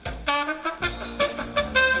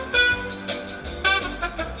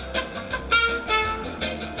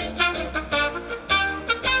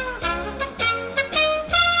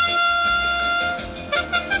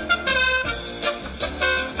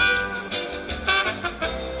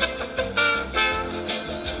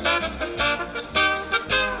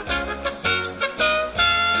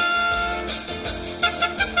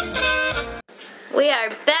 We are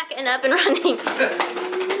back and up and running.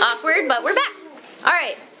 Awkward, but we're back. All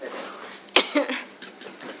right.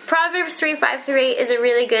 Proverbs 3:5-3 is a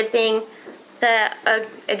really good thing. A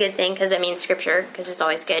good thing because it means scripture, because it's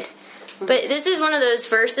always good. But this is one of those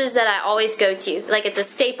verses that I always go to. Like, it's a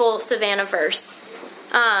staple Savannah verse.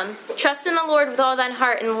 Trust in the Lord with all thine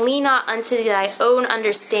heart, and lean not unto thy own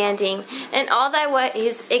understanding. In all thy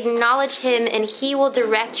ways acknowledge him, and he will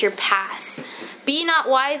direct your paths. Be not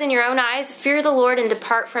wise in your own eyes. Fear the Lord and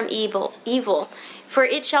depart from evil. For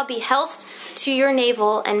it shall be health to your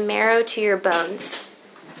navel and marrow to your bones.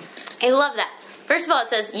 I love that. First of all, it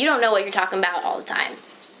says you don't know what you're talking about all the time.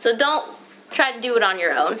 So don't try to do it on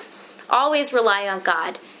your own. Always rely on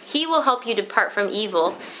God. He will help you depart from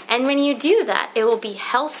evil. And when you do that, it will be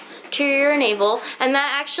health to your navel. And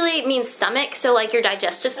that actually means stomach, so like your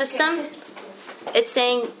digestive system. It's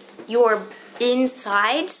saying your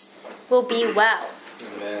insides will be well.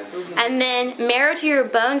 Amen. And then marrow to your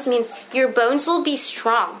bones means your bones will be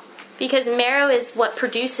strong, because marrow is what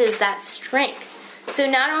produces that strength. So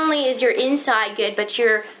not only is your inside good, but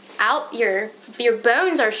your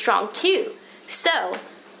bones are strong too. So,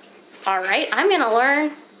 all right, I'm going to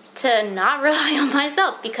learn to not rely on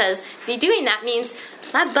myself, because me doing that means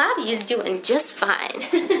my body is doing just fine.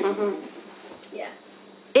 Yeah.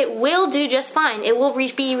 It will do just fine. It will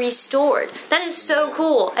be restored. That is so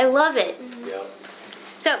cool. I love it. Yep.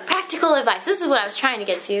 So, practical advice. This is what I was trying to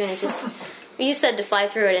get to, and it's just, you said to fly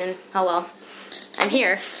through it, and oh well. I'm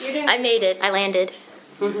here. I made it. I landed.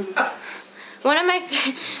 One of my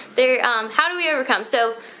how do we overcome?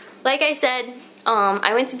 So, like I said,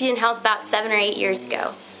 I went to Beauty and Health about 7 or 8 years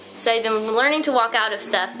ago. So I've been learning to walk out of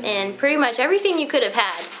stuff, and pretty much everything you could have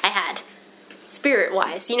had, I had.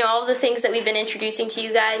 Spirit-wise. You know, all the things that we've been introducing to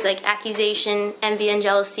you guys, like accusation, envy and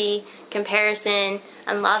jealousy, comparison,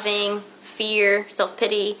 unloving, fear,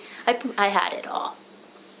 self-pity. I had it all.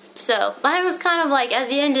 So mine was kind of like, at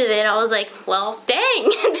the end of it, I was like, well,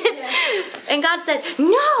 dang. And God said,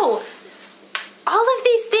 no! All of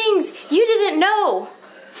these things you didn't know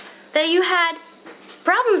that you had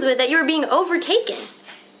problems with, that you were being overtaken.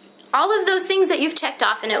 All of those things that you've checked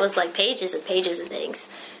off, and it was like pages of things.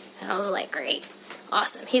 And I was like, great,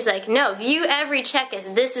 awesome. He's like, no, view every check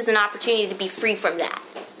as this is an opportunity to be free from that.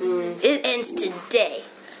 It ends today.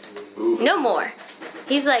 No more.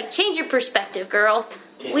 He's like, change your perspective, girl.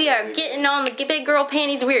 We are getting on the big girl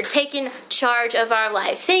panties. We are taking charge of our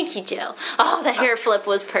life. Thank you, Jill. Oh, the hair flip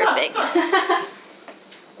was perfect.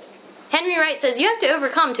 Henry Wright says, you have to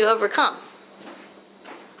overcome.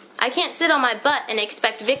 I can't sit on my butt and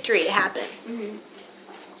expect victory to happen.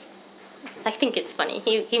 I think it's funny.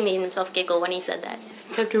 He made himself giggle when he said that. He's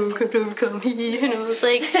like, I have to overcome. And I was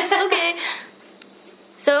like, okay.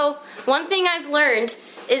 So, one thing I've learned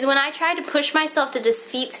is when I try to push myself to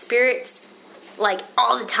defeat spirits, like,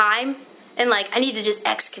 all the time, and, like, I need to just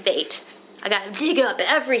excavate. I gotta dig up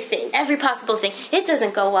everything, every possible thing. It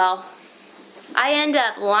doesn't go well. I end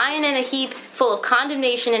up lying in a heap full of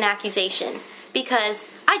condemnation and accusation because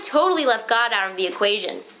I totally left God out of the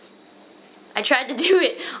equation. I tried to do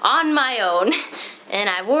it on my own, and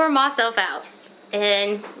I wore myself out.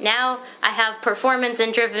 And now I have performance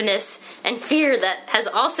and drivenness and fear that has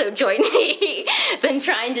also joined me than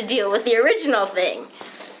trying to deal with the original thing.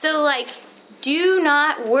 So, like, do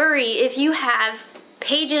not worry if you have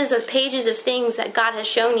pages of things that God has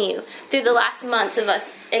shown you through the last months of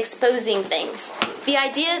us exposing things. The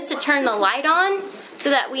idea is to turn the light on so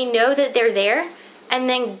that we know that they're there, and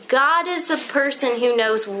then God is the person who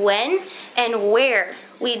knows when and where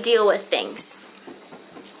we deal with things.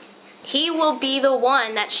 He will be the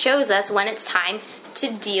one that shows us when it's time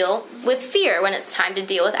to deal with fear, when it's time to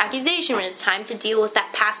deal with accusation, when it's time to deal with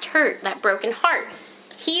that past hurt, that broken heart.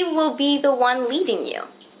 He will be the one leading you.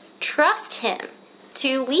 Trust Him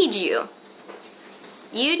to lead you.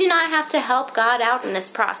 You do not have to help God out in this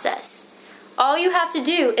process. All you have to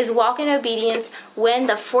do is walk in obedience when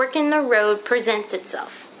the fork in the road presents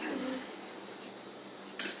itself.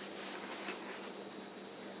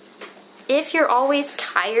 If you're always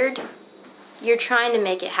tired, you're trying to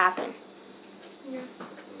make it happen.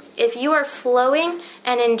 If you are flowing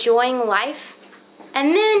and enjoying life,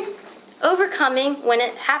 and then overcoming when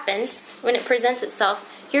it happens, when it presents itself,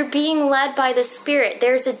 you're being led by the Spirit.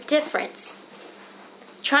 There's a difference.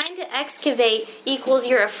 Trying to excavate equals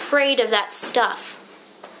you're afraid of that stuff.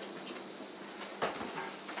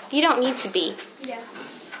 You don't need to be. Yeah.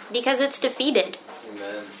 Because it's defeated.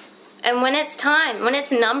 Amen. And when it's time, when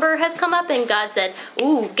its number has come up and God said,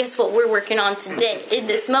 ooh, guess what we're working on today, in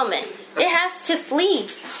this moment, it has to flee.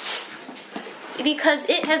 Because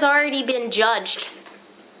it has already been judged.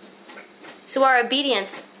 So our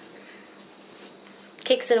obedience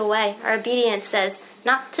kicks it away. Our obedience says,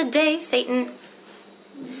 not today, Satan.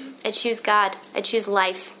 I choose God. I choose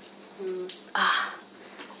life.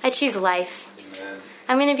 I choose life. Amen.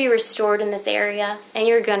 I'm going to be restored in this area, and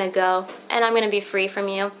you're going to go, and I'm going to be free from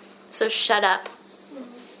you. So shut up.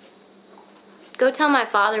 Go tell my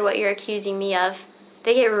father what you're accusing me of.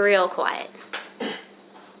 They get real quiet.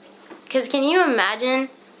 Because can you imagine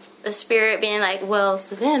the spirit being like, well,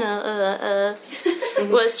 Savannah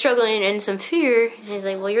was struggling in some fear. And he's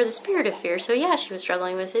like, well, you're the spirit of fear. So yeah, she was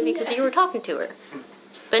struggling with it because you were talking to her.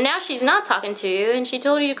 But now she's not talking to you, and she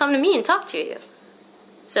told you to come to me and talk to you.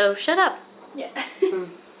 So shut up. Yeah.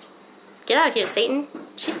 Get out of here, Satan.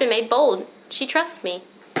 She's been made bold. She trusts me.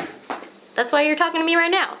 That's why you're talking to me right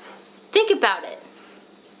now. Think about it.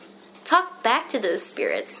 Talk back to those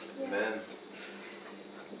spirits. Amen.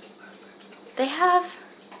 They have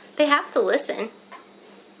to listen.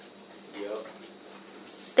 Yep.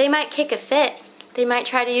 They might kick a fit. They might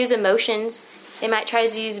try to use emotions. They might try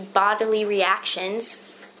to use bodily reactions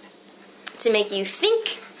to make you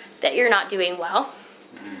think that you're not doing well.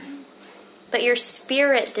 But your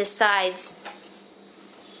spirit decides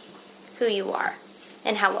who you are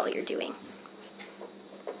and how well you're doing.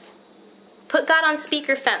 Put God on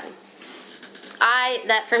speakerphone.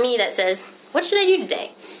 For me, that says, what should I do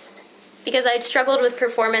today? Because I'd struggled with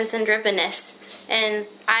performance and drivenness. And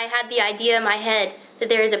I had the idea in my head that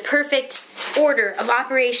there is a perfect order of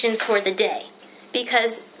operations for the day.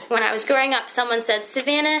 Because when I was growing up, someone said,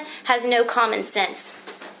 Savannah has no common sense.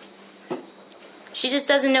 She just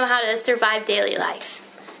doesn't know how to survive daily life.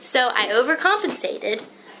 So I overcompensated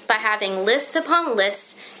by having lists upon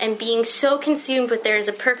lists and being so consumed with there is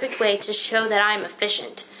a perfect way to show that I'm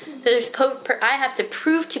efficient. I have to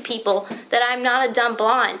prove to people that I'm not a dumb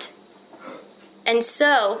blonde. And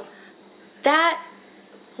so that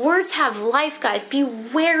words have life, guys. Be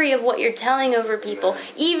wary of what you're telling over people,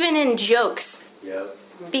 even in jokes. Yep.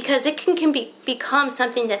 Because it can become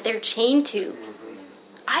something that they're chained to.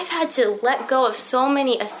 I've had to let go of so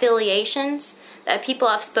many affiliations that people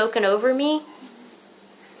have spoken over me.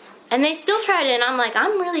 And they still tried it, and I'm like,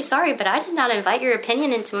 I'm really sorry, but I did not invite your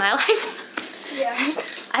opinion into my life. Yeah.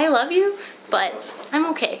 I love you, but I'm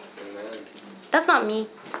okay. Amen. That's not me.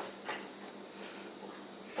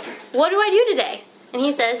 What do I do today? And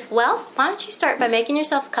he says, well, why don't you start by making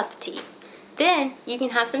yourself a cup of tea? Then you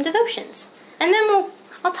can have some devotions. And then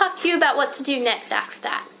I'll talk to you about what to do next after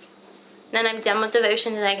that. Then I'm done with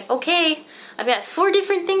devotion and like, okay, I've got 4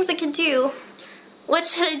 different things I could do. What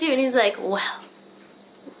should I do? And he's like, well,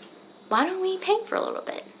 why don't we paint for a little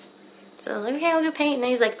bit? So I'm like, okay, I'll go paint. And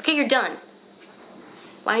he's like, okay, you're done.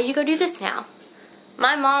 Why don't you go do this now?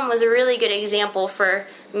 My mom was a really good example for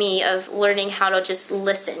me of learning how to just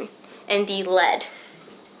listen and be led.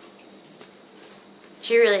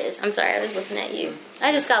 She really is. I'm sorry, I was looking at you.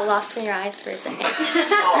 I just got lost in your eyes for a second.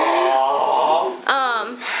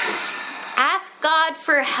 Ask God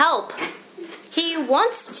for help. He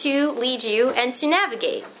wants to lead you and to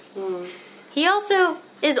navigate. He also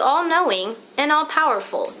is all-knowing and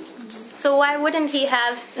all-powerful. So why wouldn't he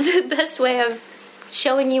have the best way of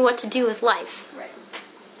showing you what to do with life? Right.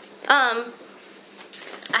 I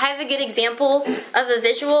have a good example of a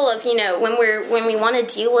visual of, when we want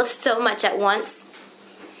to deal with so much at once.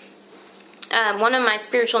 One of my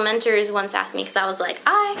spiritual mentors once asked me, because I was like,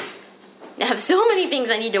 I have so many things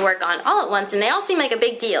I need to work on all at once, and they all seem like a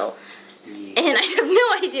big deal. And I have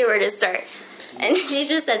no idea where to start. And she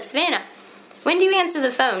just said, Savannah, when do you answer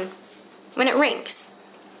the phone? When it rings.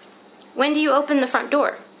 When do you open the front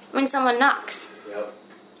door? When someone knocks. Yep.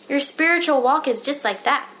 Your spiritual walk is just like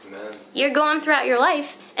that. Amen. You're going throughout your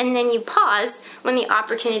life, and then you pause when the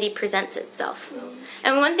opportunity presents itself. Yep.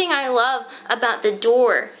 And one thing I love about the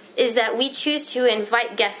door is that we choose to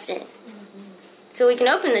invite guests in. So we can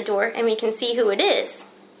open the door and we can see who it is.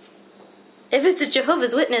 If it's a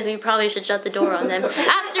Jehovah's Witness, we probably should shut the door on them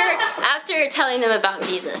after telling them about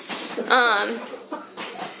Jesus.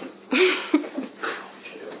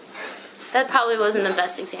 That probably wasn't the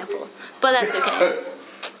best example, but that's okay.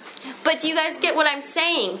 But do you guys get what I'm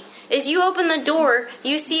saying? Is you open the door,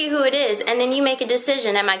 you see who it is, and then you make a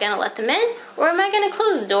decision. Am I going to let them in, or am I going to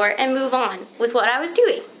close the door and move on with what I was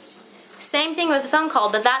doing? Same thing with a phone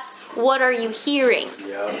call, but that's what are you hearing?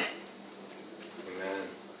 Yep. Amen.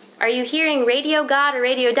 Are you hearing radio God or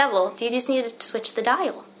radio devil? Do you just need to switch the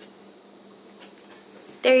dial?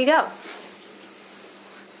 There you go.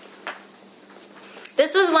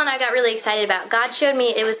 This was one I got really excited about. God showed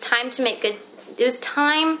me it was time to make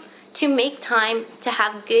time to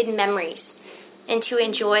have good memories and to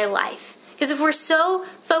enjoy life. Because if we're so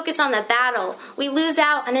focused on the battle, we lose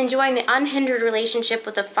out on enjoying the unhindered relationship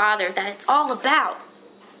with the Father that it's all about.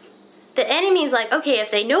 The enemy's like, okay, if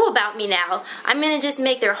they know about me now, I'm going to just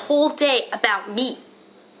make their whole day about me.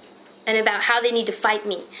 And about how they need to fight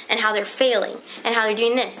me, and how they're failing, and how they're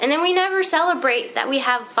doing this. And then we never celebrate that we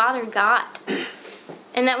have Father God,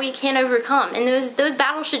 and that we can overcome. And those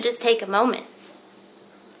battles should just take a moment.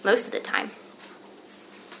 Most of the time.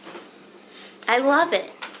 I love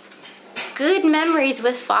it. Good memories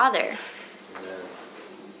with Father.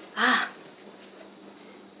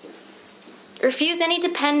 Refuse any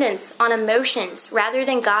dependence on emotions rather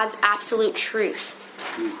than God's absolute truth.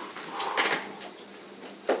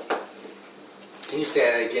 Can you say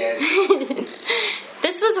that again?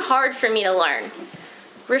 This was hard for me to learn.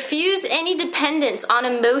 Refuse any dependence on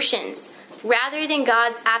emotions rather than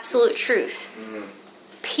God's absolute truth.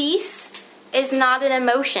 Peace is not an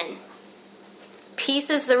emotion. Peace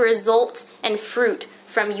is the result and fruit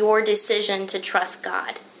from your decision to trust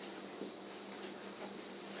God.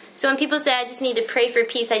 So when people say, I just need to pray for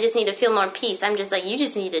peace, I just need to feel more peace, I'm just like, you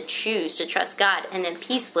just need to choose to trust God, and then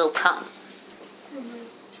peace will come.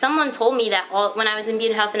 Someone told me that when I was in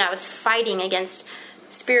Beauty Health and I was fighting against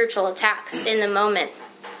spiritual attacks in the moment.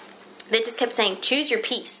 They just kept saying, choose your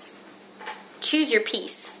peace. Choose your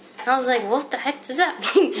peace. And I was like, what the heck does that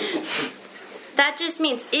mean? That just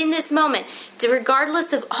means in this moment,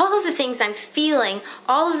 regardless of all of the things I'm feeling,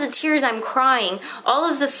 all of the tears I'm crying, all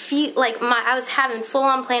of the I was having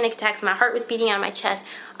full-on panic attacks, my heart was beating out of my chest,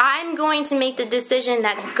 I'm going to make the decision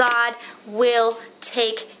that God will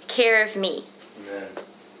take care of me. Amen.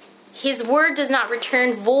 His word does not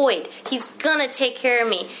return void. He's gonna take care of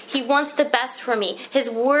me. He wants the best for me. His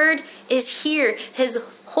word is here. His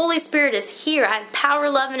Holy Spirit is here. I have power,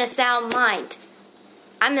 love, and a sound mind.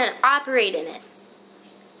 I'm gonna operate in it.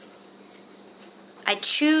 I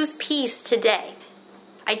choose peace today.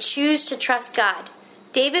 I choose to trust God.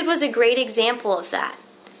 David was a great example of that.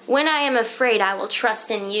 When I am afraid, I will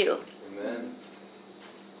trust in you. Amen.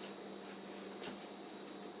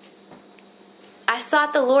 I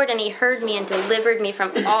sought the Lord and he heard me and delivered me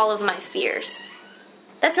from all of my fears.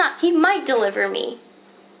 That's not, he might deliver me.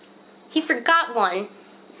 He forgot one.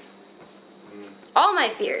 All my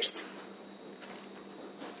fears.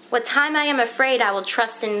 What time I am afraid, I will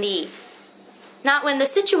trust in thee. Not when the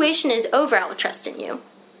situation is over, I will trust in you.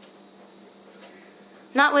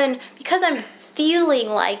 Not when, because I'm feeling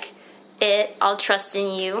like it, I'll trust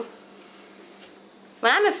in you.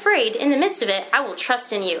 When I'm afraid, in the midst of it, I will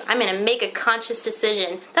trust in you. I'm going to make a conscious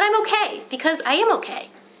decision that I'm okay, because I am okay.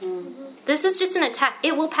 Mm-hmm. This is just an attack.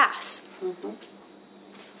 It will pass. Mm-hmm.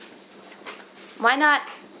 Why not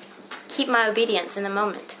keep my obedience in the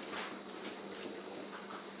moment?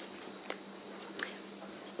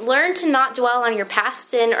 Learn to not dwell on your past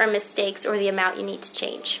sin or mistakes or the amount you need to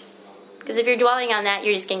change. Because if you're dwelling on that,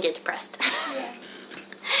 you're just going to get depressed.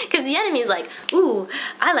 Because the enemy's like, ooh,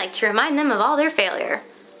 I like to remind them of all their failure.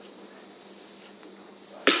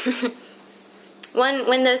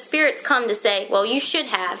 When those spirits come to say, well, you should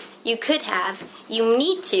have, you could have, you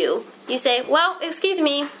need to, you say, well, excuse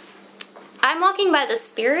me, I'm walking by the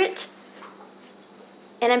Spirit,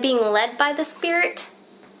 and I'm being led by the Spirit,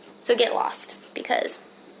 so get lost, because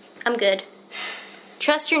I'm good.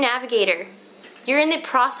 Trust your navigator. You're in the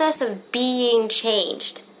process of being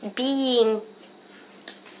changed. Being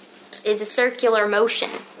is a circular motion.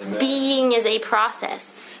 Amen. Being is a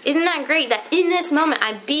process. Isn't that great that in this moment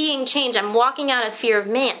I'm being changed? I'm walking out of fear of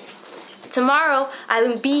man. Tomorrow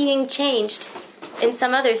I'm being changed in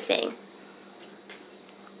some other thing.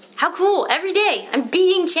 How cool. Every day I'm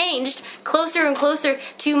being changed closer and closer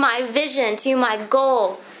to my vision, to my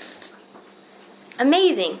goal.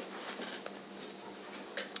 Amazing.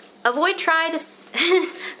 Avoid trying to...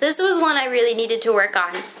 This was one I really needed to work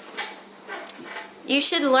on. You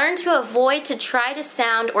should learn to avoid to try to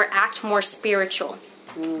sound or act more spiritual.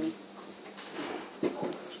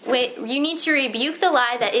 Wait, you need to rebuke the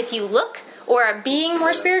lie that if you look or are being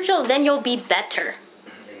more spiritual, then you'll be better.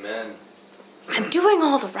 Amen. I'm doing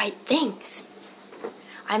all the right things.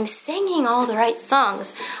 I'm singing all the right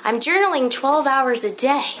songs. I'm journaling 12 hours a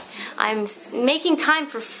day. I'm making time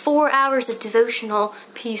for 4 hours of devotional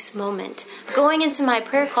peace moment. Going into my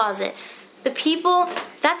prayer closet. The people,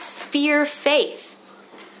 that's fear faith.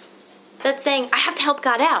 That's saying, I have to help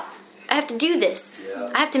God out. I have to do this.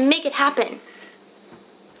 Yeah. I have to make it happen.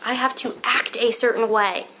 I have to act a certain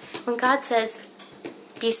way. When God says,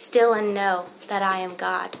 be still and know that I am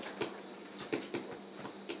God.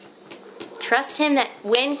 Trust him that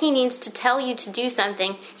when he needs to tell you to do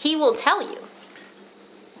something, he will tell you.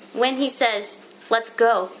 When he says, let's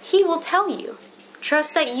go, he will tell you.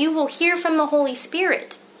 Trust that you will hear from the Holy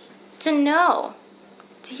Spirit. To know.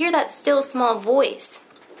 To hear that still small voice.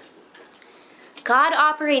 God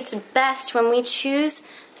operates best when we choose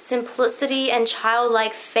simplicity and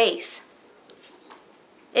childlike faith.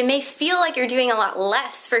 It may feel like you're doing a lot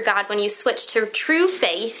less for God when you switch to true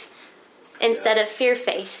faith instead of fear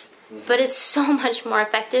faith. But it's so much more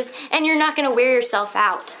effective, and you're not going to wear yourself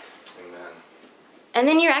out. Amen. And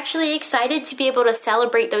then you're actually excited to be able to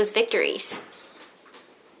celebrate those victories.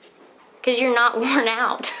 Because you're not worn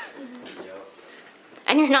out.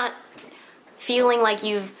 And you're not feeling like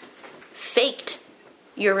you've faked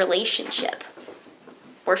your relationship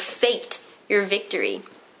or faked your victory.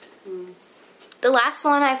 The last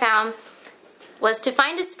one I found was to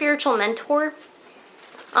find a spiritual mentor.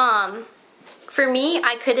 For me,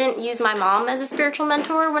 I couldn't use my mom as a spiritual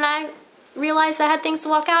mentor when I realized I had things to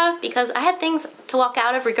walk out of, because I had things to walk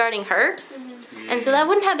out of regarding her. And so that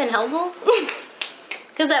wouldn't have been helpful.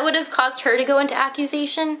 Because that would have caused her to go into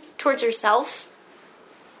accusation towards herself.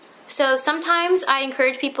 So sometimes I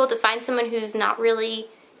encourage people to find someone who's not really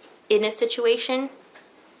in a situation.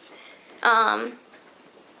 My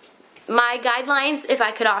guidelines, if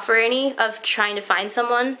I could offer any, of trying to find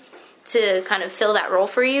someone to kind of fill that role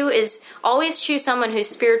for you is always choose someone who's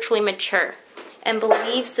spiritually mature and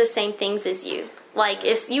believes the same things as you. Like,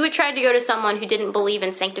 if you would try to go to someone who didn't believe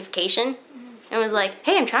in sanctification and was like,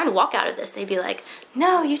 hey, I'm trying to walk out of this, they'd be like,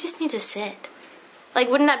 no, you just need to sit. Like,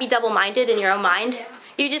 wouldn't that be double-minded in your own mind?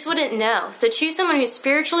 You just wouldn't know. So choose someone who's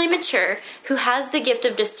spiritually mature, who has the gift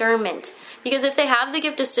of discernment. Because if they have the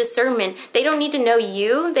gift of discernment, they don't need to know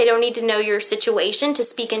you. They don't need to know your situation to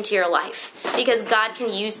speak into your life. Because God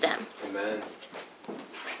can use them. Amen.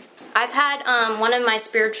 I've had one of my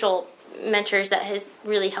spiritual mentors that has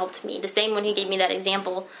really helped me. The same one who gave me that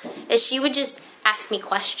example. Is she would just ask me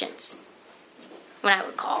questions when I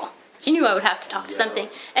would call. She knew I would have to talk to something.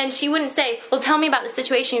 And she wouldn't say, well, tell me about the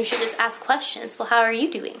situation. You should just ask questions. Well, how are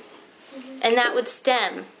you doing? And that would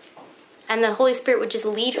stem. And the Holy Spirit would just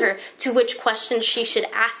lead her to which questions she should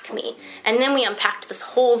ask me. And then we unpacked this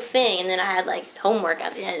whole thing. And then I had like homework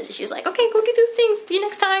at the end. And she's like, okay, go do those things. See you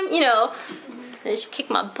next time. You know. And she'd kick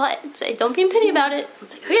my butt and say, don't be in pity about it.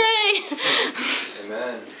 It's like, okay.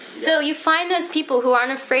 Amen. Yeah. So you find those people who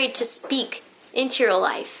aren't afraid to speak into your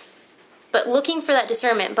life. But looking for that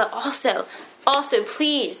discernment. But also,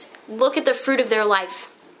 please look at the fruit of their life.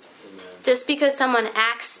 Amen. Just because someone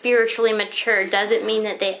acts spiritually mature doesn't mean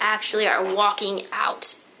that they actually are walking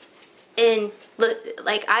out. And look,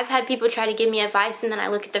 like I've had people try to give me advice, and then I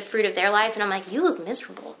look at the fruit of their life, and I'm like, you look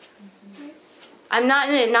miserable. Mm-hmm. I'm not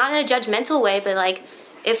in a judgmental way, but like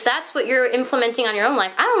if that's what you're implementing on your own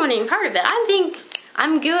life, I don't want any part of it. I think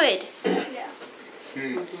I'm good. Yeah.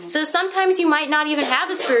 So sometimes you might not even have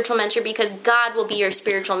a spiritual mentor because God will be your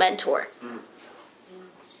spiritual mentor.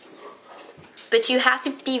 But you have to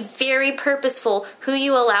be very purposeful who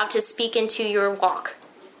you allow to speak into your walk.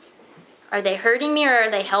 Are they hurting me or are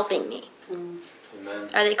they helping me? Amen.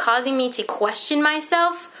 Are they causing me to question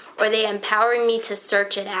myself or are they empowering me to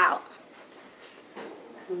search it out?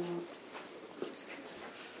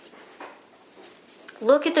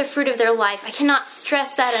 Look at the fruit of their life. I cannot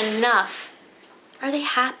stress that enough. Are they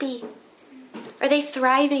happy? Are they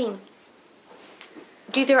thriving?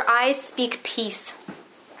 Do their eyes speak peace?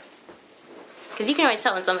 Because you can always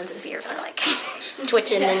tell when someone's in fear. They're like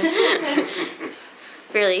twitching and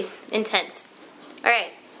really intense. All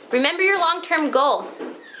right. Remember your long-term goal.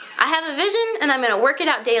 I have a vision and I'm going to work it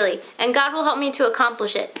out daily. And God will help me to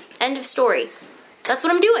accomplish it. End of story. That's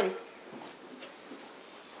what I'm doing.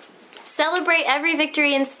 Celebrate every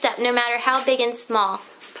victory and step, no matter how big and small.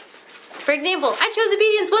 For example, I chose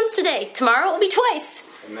obedience once today. Tomorrow it will be twice.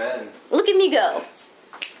 Amen. Look at me go.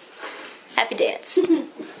 Happy dance.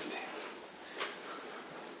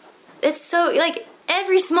 It's so, like,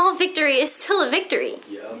 every small victory is still a victory.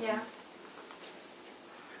 Yeah.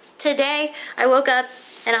 Today, I woke up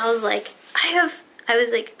and I was like,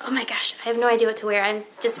 oh my gosh, I have no idea what to wear. I'm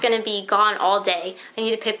just going to be gone all day. I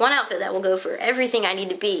need to pick one outfit that will go for everything I need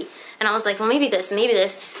to be. And I was like, well, maybe this.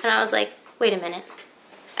 And I was like, wait a minute.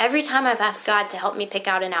 Every time I've asked God to help me pick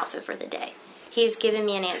out an outfit for the day, He's given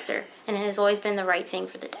me an answer, and it has always been the right thing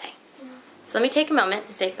for the day. So let me take a moment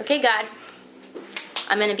and say, okay, God,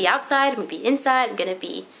 I'm going to be outside, I'm going to be inside, I'm going to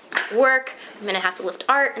be at work, I'm going to have to lift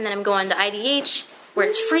art, and then I'm going to IDH where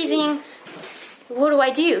it's freezing. What do I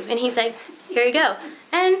do? And He's like, here you go.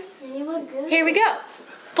 And you look good. Here we go.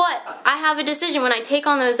 But I have a decision. When I take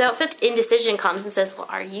on those outfits, indecision comes and says, well,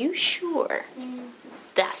 are you sure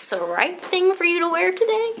that's the right thing for you to wear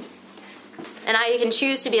today? And I can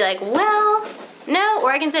choose to be like, well, no.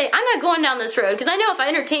 Or I can say, I'm not going down this road because I know if I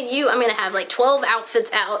entertain you, I'm going to have like 12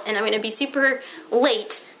 outfits out and I'm going to be super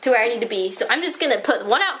late to where I need to be. So I'm just going to put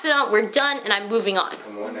one outfit on, we're done, and I'm moving on.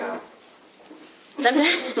 Come on now. I'm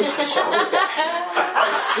serious.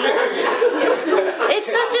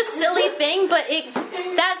 It's such a silly thing, but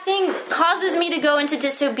that thing causes me to go into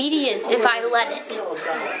disobedience if I let it.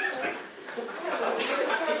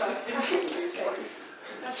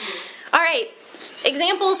 All right,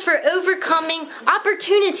 examples for overcoming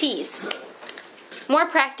opportunities. More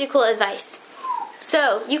practical advice.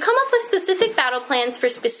 So, you come up with specific battle plans for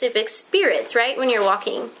specific spirits, right, when you're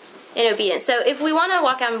walking in obedience. So, if we want to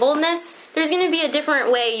walk out in boldness, there's going to be a different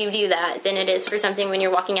way you do that than it is for something when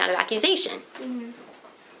you're walking out of accusation.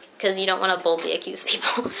 Because you don't want to boldly accuse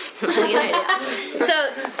people. So,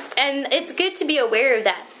 and it's good to be aware of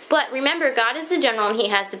that. But remember, God is the general and He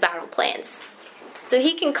has the battle plans. So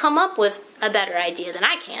He can come up with a better idea than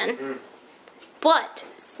I can. But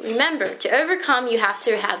remember, to overcome, you have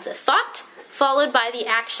to have the thought followed by the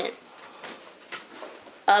action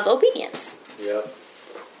of obedience. Yep.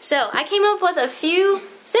 So I came up with a few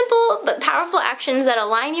simple but powerful actions that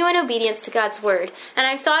align you in obedience to God's Word. And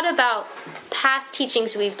I thought about past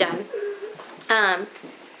teachings we've done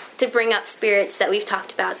to bring up spirits that we've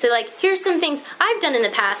talked about. So like, here's some things I've done in the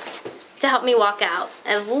past to help me walk out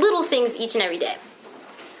of little things each and every day.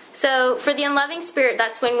 So for the unloving spirit,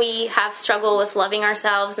 that's when we have struggle with loving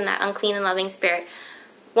ourselves and that unclean and loving spirit.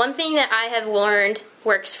 One thing that I have learned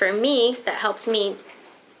works for me that helps me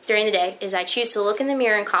during the day is I choose to look in the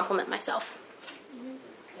mirror and compliment myself.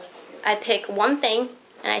 I pick one thing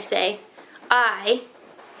and I say, I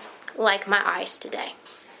like my eyes today.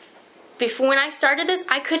 Before, when I started this,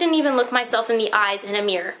 I couldn't even look myself in the eyes in a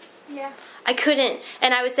mirror. Yeah. I couldn't.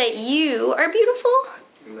 And I would say, you are beautiful?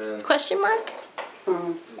 Amen. Question mark?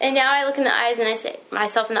 And now I look in the eyes and I say,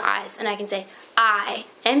 myself in the eyes, and I can say, I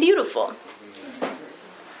am beautiful.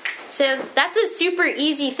 So that's a super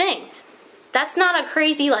easy thing. That's not a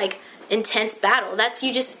crazy, like, intense battle. That's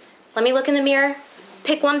you just, let me look in the mirror,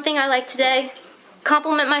 pick one thing I like today,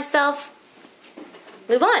 compliment myself,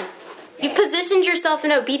 move on. You've positioned yourself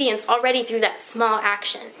in obedience already through that small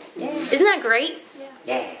action. Yeah. Isn't that great?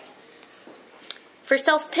 Yeah. For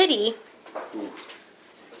self-pity,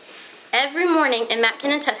 every morning, and Matt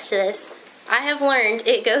can attest to this, I have learned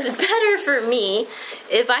it goes better for me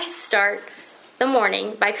if I start the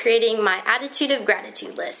morning by creating my attitude of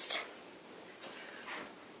gratitude list.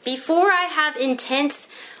 Before I have intense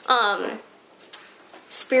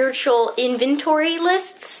spiritual inventory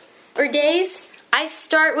lists or days, I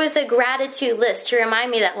start with a gratitude list to remind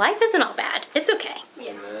me that life isn't all bad. It's okay.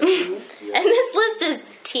 Yeah. And this list is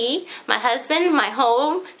tea, my husband, my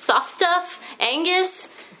home, soft stuff, Angus.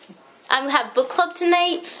 I have book club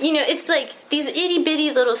tonight. You know, it's like these itty bitty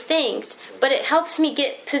little things, but it helps me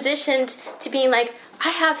get positioned to being like, I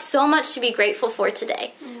have so much to be grateful for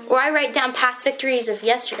today. Or I write down past victories of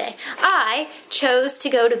yesterday. I chose to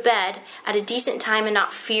go to bed at a decent time and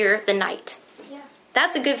not fear the night.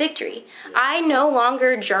 That's a good victory. I no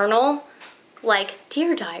longer journal like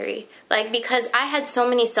Dear Diary, like because I had so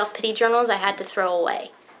many self-pity journals I had to throw away.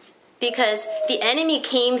 Because the enemy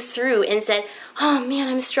came through and said, oh man,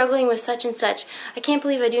 I'm struggling with such and such. I can't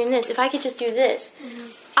believe I'm doing this. If I could just do this.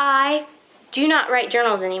 I do not write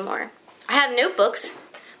journals anymore. I have notebooks,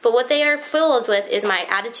 but what they are filled with is my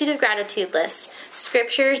attitude of gratitude list,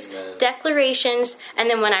 scriptures, declarations, and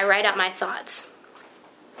then when I write out my thoughts.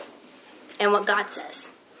 And what God says.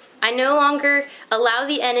 I no longer allow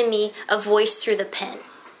the enemy a voice through the pen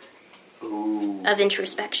of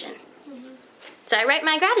introspection. So I write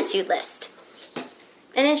my gratitude list.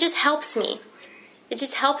 And it just helps me. It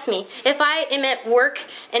just helps me. If I am at work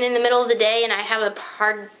and in the middle of the day and I have a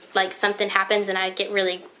hard, like something happens and I get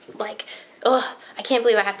really like, oh, I can't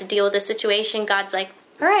believe I have to deal with this situation. God's like,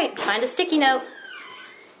 all right, find a sticky note.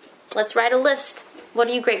 Let's write a list. What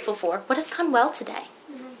are you grateful for? What has gone well today?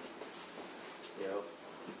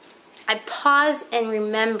 I pause and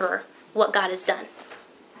remember what God has done.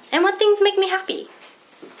 And what things make me happy.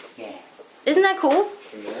 Yeah. Isn't that cool?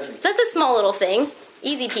 Amen. So that's a small little thing.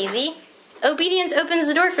 Easy peasy. Obedience opens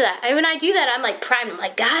the door for that. And when I do that, I'm like primed. I'm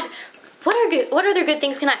like, God, what other good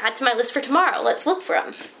things can I add to my list for tomorrow? Let's look for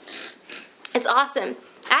them. It's awesome.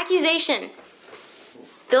 Accusation.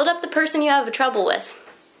 Build up the person you have a trouble with.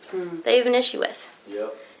 That you have an issue with.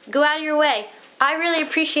 Yep. Go out of your way. I really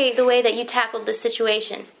appreciate the way that you tackled this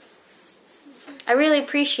situation. I really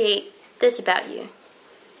appreciate this about you.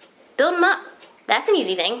 Build them up. That's an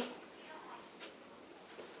easy thing.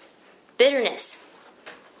 Bitterness.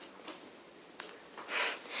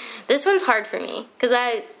 This one's hard for me because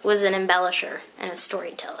I was an embellisher and a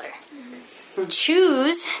storyteller.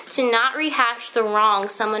 Choose to not rehash the wrong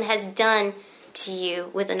someone has done to you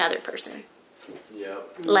with another person.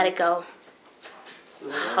 Yep. Let it go.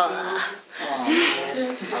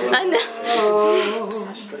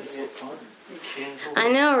 I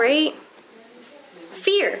know, right?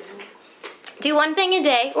 Fear. Do one thing a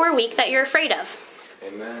day or a week that you're afraid of.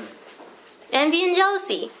 Amen. Envy and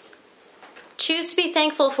jealousy. Choose to be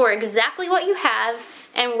thankful for exactly what you have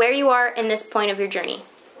and where you are in this point of your journey.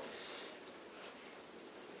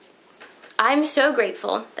 I'm so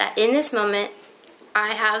grateful that in this moment,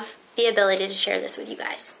 I have the ability to share this with you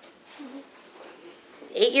guys.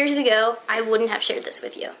 8 years ago, I wouldn't have shared this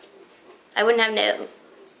with you. I wouldn't have known.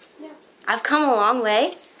 Yeah. I've come a long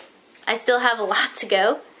way. I still have a lot to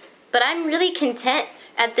go. But I'm really content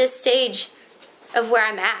at this stage of where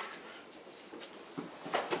I'm at.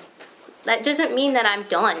 That doesn't mean that I'm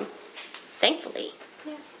done, thankfully.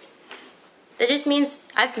 Yeah. That just means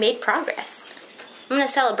I've made progress. I'm going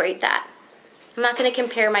to celebrate that. I'm not going to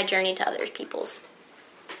compare my journey to other people's.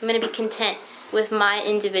 I'm going to be content with my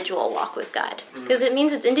individual walk with God. Because it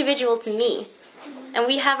means it's individual to me. And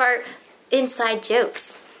we have our inside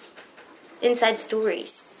jokes, inside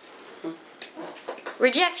stories.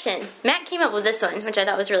 Rejection. Matt came up with this one, which I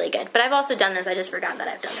thought was really good. But I've also done this. I just forgot that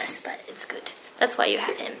I've done this. But it's good. That's why you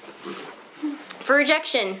have him. For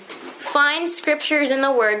rejection, find scriptures in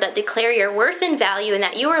the Word that declare your worth and value and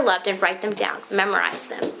that you are loved and write them down. Memorize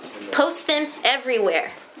them. Post them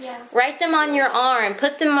everywhere. Yeah. Write them on your arm.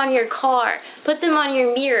 Put them on your car. Put them on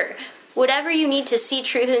your mirror. Whatever you need to see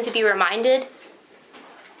truth and to be reminded,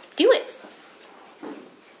 do it.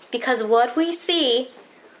 Because what we see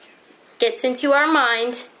gets into our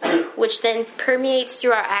mind, which then permeates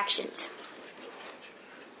through our actions.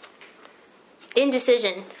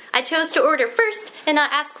 Indecision. I chose to order first and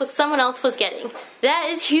not ask what someone else was getting. That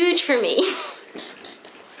is huge for me.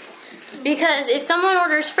 Because if someone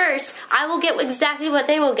orders first, I will get exactly what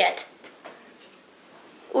they will get.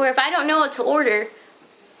 Or if I don't know what to order,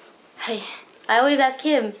 I always ask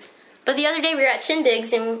him. But the other day we were at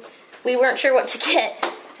Shindig's and we weren't sure what to get.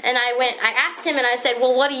 And I asked him and I said,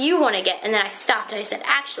 well, what do you want to get? And then I stopped and I said,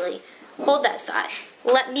 actually, hold that thought.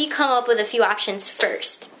 Let me come up with a few options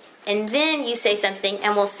first. And then you say something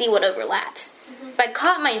and we'll see what overlaps. But I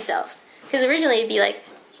caught myself. Because originally it'd be like,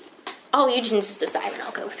 oh, you can just decide and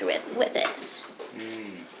I'll go through it with it.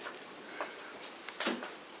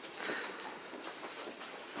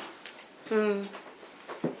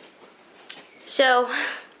 So,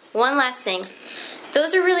 one last thing.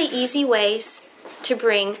 Those are really easy ways to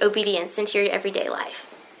bring obedience into your everyday life.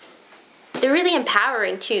 They're really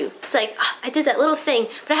empowering too. It's like, oh, I did that little thing,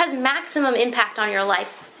 but it has maximum impact on your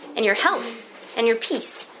life and your health and your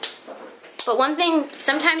peace. But one thing,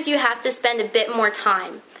 sometimes you have to spend a bit more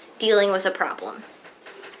time dealing with a problem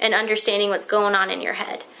and understanding what's going on in your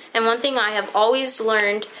head. And one thing I have always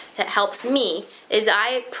learned that helps me is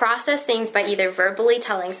I process things by either verbally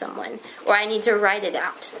telling someone or I need to write it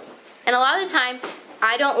out. And a lot of the time,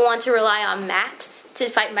 I don't want to rely on Matt to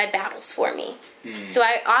fight my battles for me. So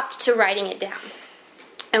I opt to writing it down.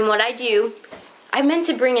 And what I do, I meant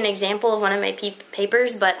to bring an example of one of my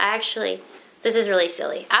papers, but this is really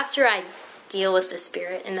silly. After I deal with the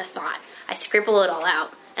spirit and the thought, I scribble it all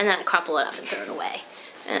out, and then I crumple it up and throw it away.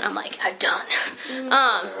 And I'm like, I'm done.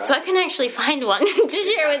 So I couldn't actually find one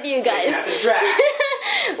to share with you guys.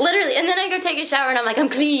 Literally. And then I go take a shower and I'm like, I'm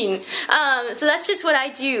clean. So that's just what I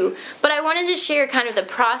do. But I wanted to share kind of the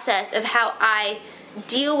process of how I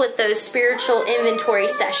deal with those spiritual inventory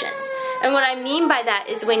sessions. And what I mean by that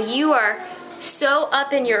is when you are so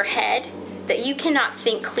up in your head that you cannot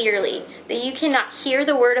think clearly, that you cannot hear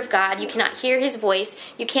the word of God, you cannot hear his voice,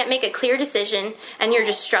 you can't make a clear decision, and you're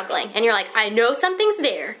just struggling. And you're like, I know something's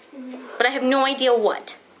there, but I have no idea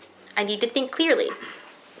what. I need to think clearly.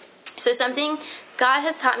 So something God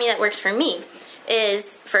has taught me that works for me is,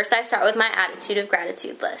 first I start with my attitude of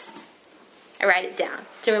gratitude list. I write it down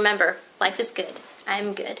to remember, life is good,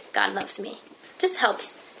 I'm good, God loves me. Just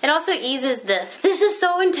helps. It also eases the, this is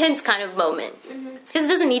so intense kind of moment. Because it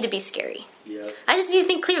doesn't need to be scary. Yep. I just need to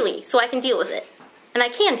think clearly so I can deal with it. And I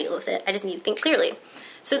can deal with it. I just need to think clearly.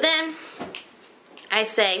 So then I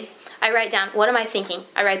write down, what am I thinking?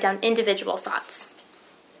 I write down individual thoughts.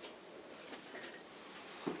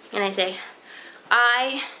 And I say,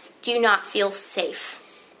 I do not feel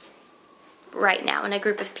safe right now in a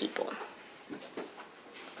group of people.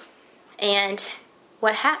 And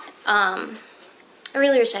what happened, I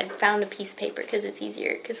really wish I'd found a piece of paper because it's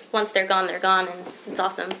easier. Because once they're gone, and it's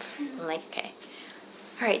awesome. I'm like, okay.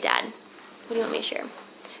 All right, Dad, what do you want me to share?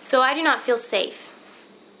 So I do not feel safe.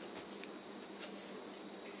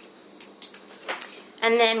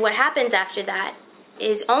 And then what happens after that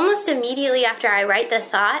is almost immediately after I write the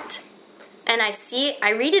thought and I see it,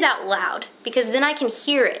 I read it out loud because then I can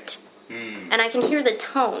hear it. And I can hear the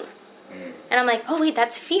tone. And I'm like, oh, wait,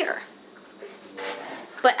 that's fear.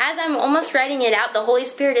 But as I'm almost writing it out, the Holy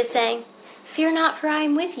Spirit is saying, fear not, for I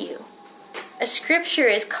am with you. A scripture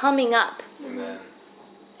is coming up. Amen.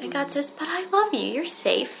 And God says, but I love you. You're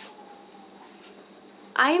safe.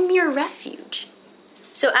 I am your refuge.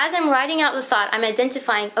 So as I'm writing out the thought, I'm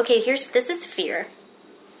identifying, okay, this is fear.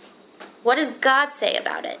 What does God say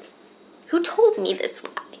about it? Who told me this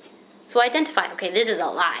lie? So I identify, okay, this is a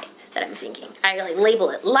lie that I'm thinking. I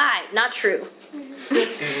label it lie, not true.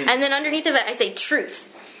 And then underneath of it, I say truth.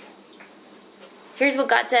 Here's what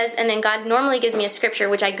God says, and then God normally gives me a scripture,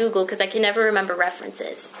 which I Google because I can never remember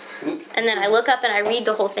references. And then I look up and I read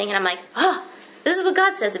the whole thing, and I'm like, oh, this is what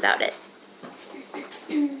God says about it.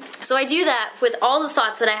 So I do that with all the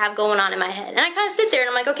thoughts that I have going on in my head. And I kind of sit there and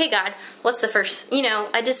I'm like, okay, God, what's the first, you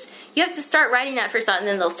have to start writing that first thought and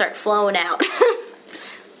then they'll start flowing out.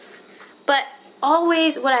 But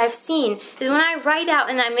always what I've seen is when I write out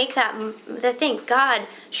and I make the thing, God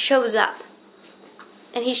shows up.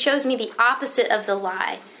 And he shows me the opposite of the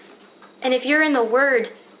lie. And if you're in the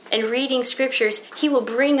Word and reading scriptures, he will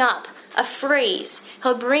bring up a phrase.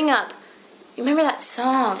 He'll bring up, remember that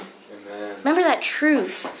song. Amen. Remember that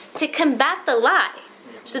truth to combat the lie.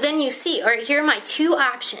 So then you see, all right, here are my two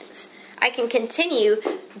options. I can continue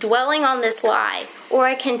dwelling on this lie, or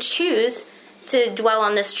I can choose to dwell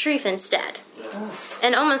on this truth instead.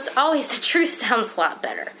 And almost always the truth sounds a lot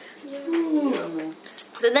better.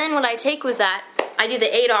 So then what I take with that, I do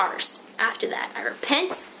the 8 R's after that. I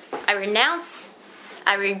repent, I renounce,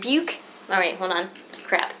 I rebuke. All right, hold on.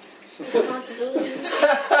 Crap. Responsibility.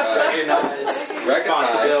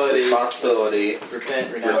 Recognize responsibility.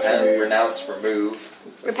 Repent, renounce, renounce,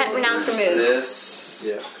 remove. Repent, renounce, remove. Resist.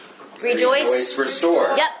 Yeah. Rejoice.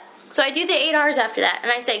 Restore. Yep. So I do the 8 R's after that,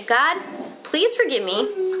 and I say, God, please forgive me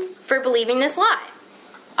for believing this lie.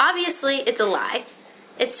 Obviously, it's a lie.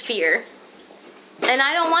 It's fear. And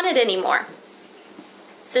I don't want it anymore.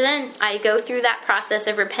 So then I go through that process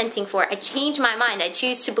of repenting for it. I change my mind. I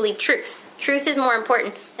choose to believe truth. Truth is more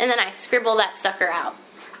important. And then I scribble that sucker out.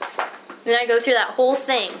 And I go through that whole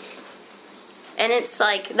thing. And it's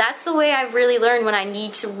like, that's the way I've really learned when I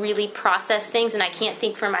need to really process things and I can't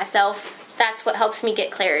think for myself. That's what helps me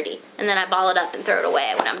get clarity. And then I ball it up and throw it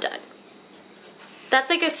away when I'm done. That's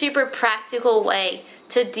like a super practical way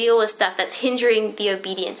to deal with stuff that's hindering the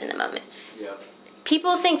obedience in the moment. Yeah.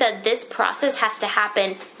 People think that this process has to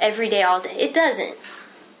happen every day, all day. It doesn't.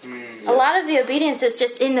 A lot of the obedience is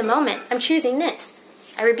just in the moment. I'm choosing this.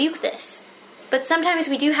 I rebuke this. But sometimes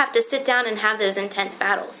we do have to sit down and have those intense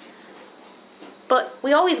battles. But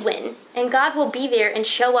we always win. And God will be there and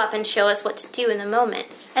show up and show us what to do in the moment.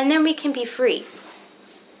 And then we can be free.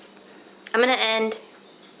 I'm going to end,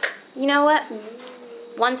 you know what?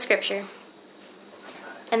 One scripture.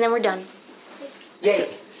 And then we're done. Yay.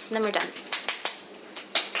 And then we're done.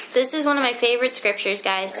 This is one of my favorite scriptures,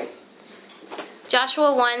 guys.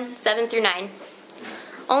 Joshua 1, 7 through 9.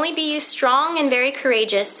 Only be you strong and very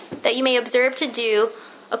courageous, that you may observe to do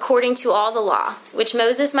according to all the law, which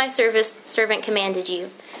Moses my servant commanded you.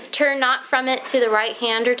 Turn not from it to the right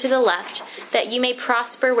hand or to the left, that you may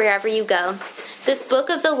prosper wherever you go. This book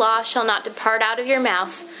of the law shall not depart out of your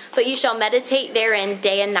mouth, but you shall meditate therein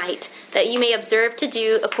day and night, that you may observe to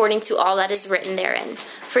do according to all that is written therein.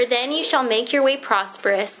 For then you shall make your way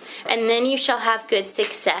prosperous, and then you shall have good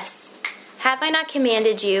success. Have I not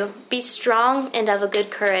commanded you? Be strong and of a good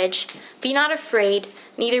courage. Be not afraid,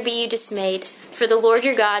 neither be you dismayed, for the Lord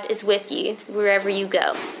your God is with you wherever you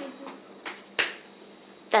go.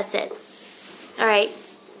 That's it. All right.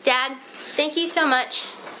 Dad, thank you so much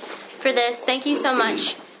for this. Thank you so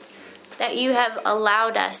much that you have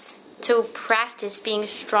allowed us to practice being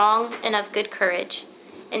strong and of good courage,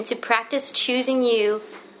 and to practice choosing you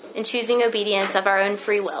and choosing obedience of our own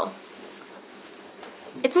free will.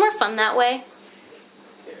 It's more fun that way.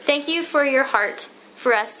 Thank you for your heart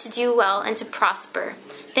for us to do well and to prosper.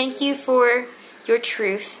 Thank you for your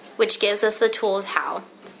truth, which gives us the tools how.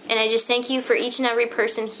 And I just thank you for each and every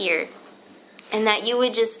person here, and that you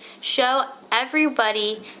would just show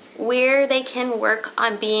everybody where they can work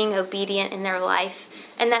on being obedient in their life,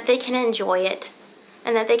 and that they can enjoy it,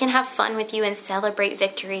 and that they can have fun with you and celebrate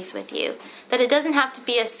victories with you. That it doesn't have to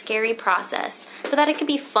be a scary process, but that it can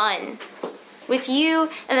be fun with you,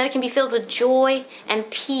 and that it can be filled with joy and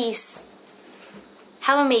peace.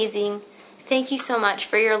 How amazing. Thank you so much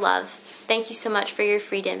for your love. Thank you so much for your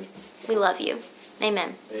freedom. We love you.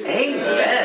 Amen. Amen.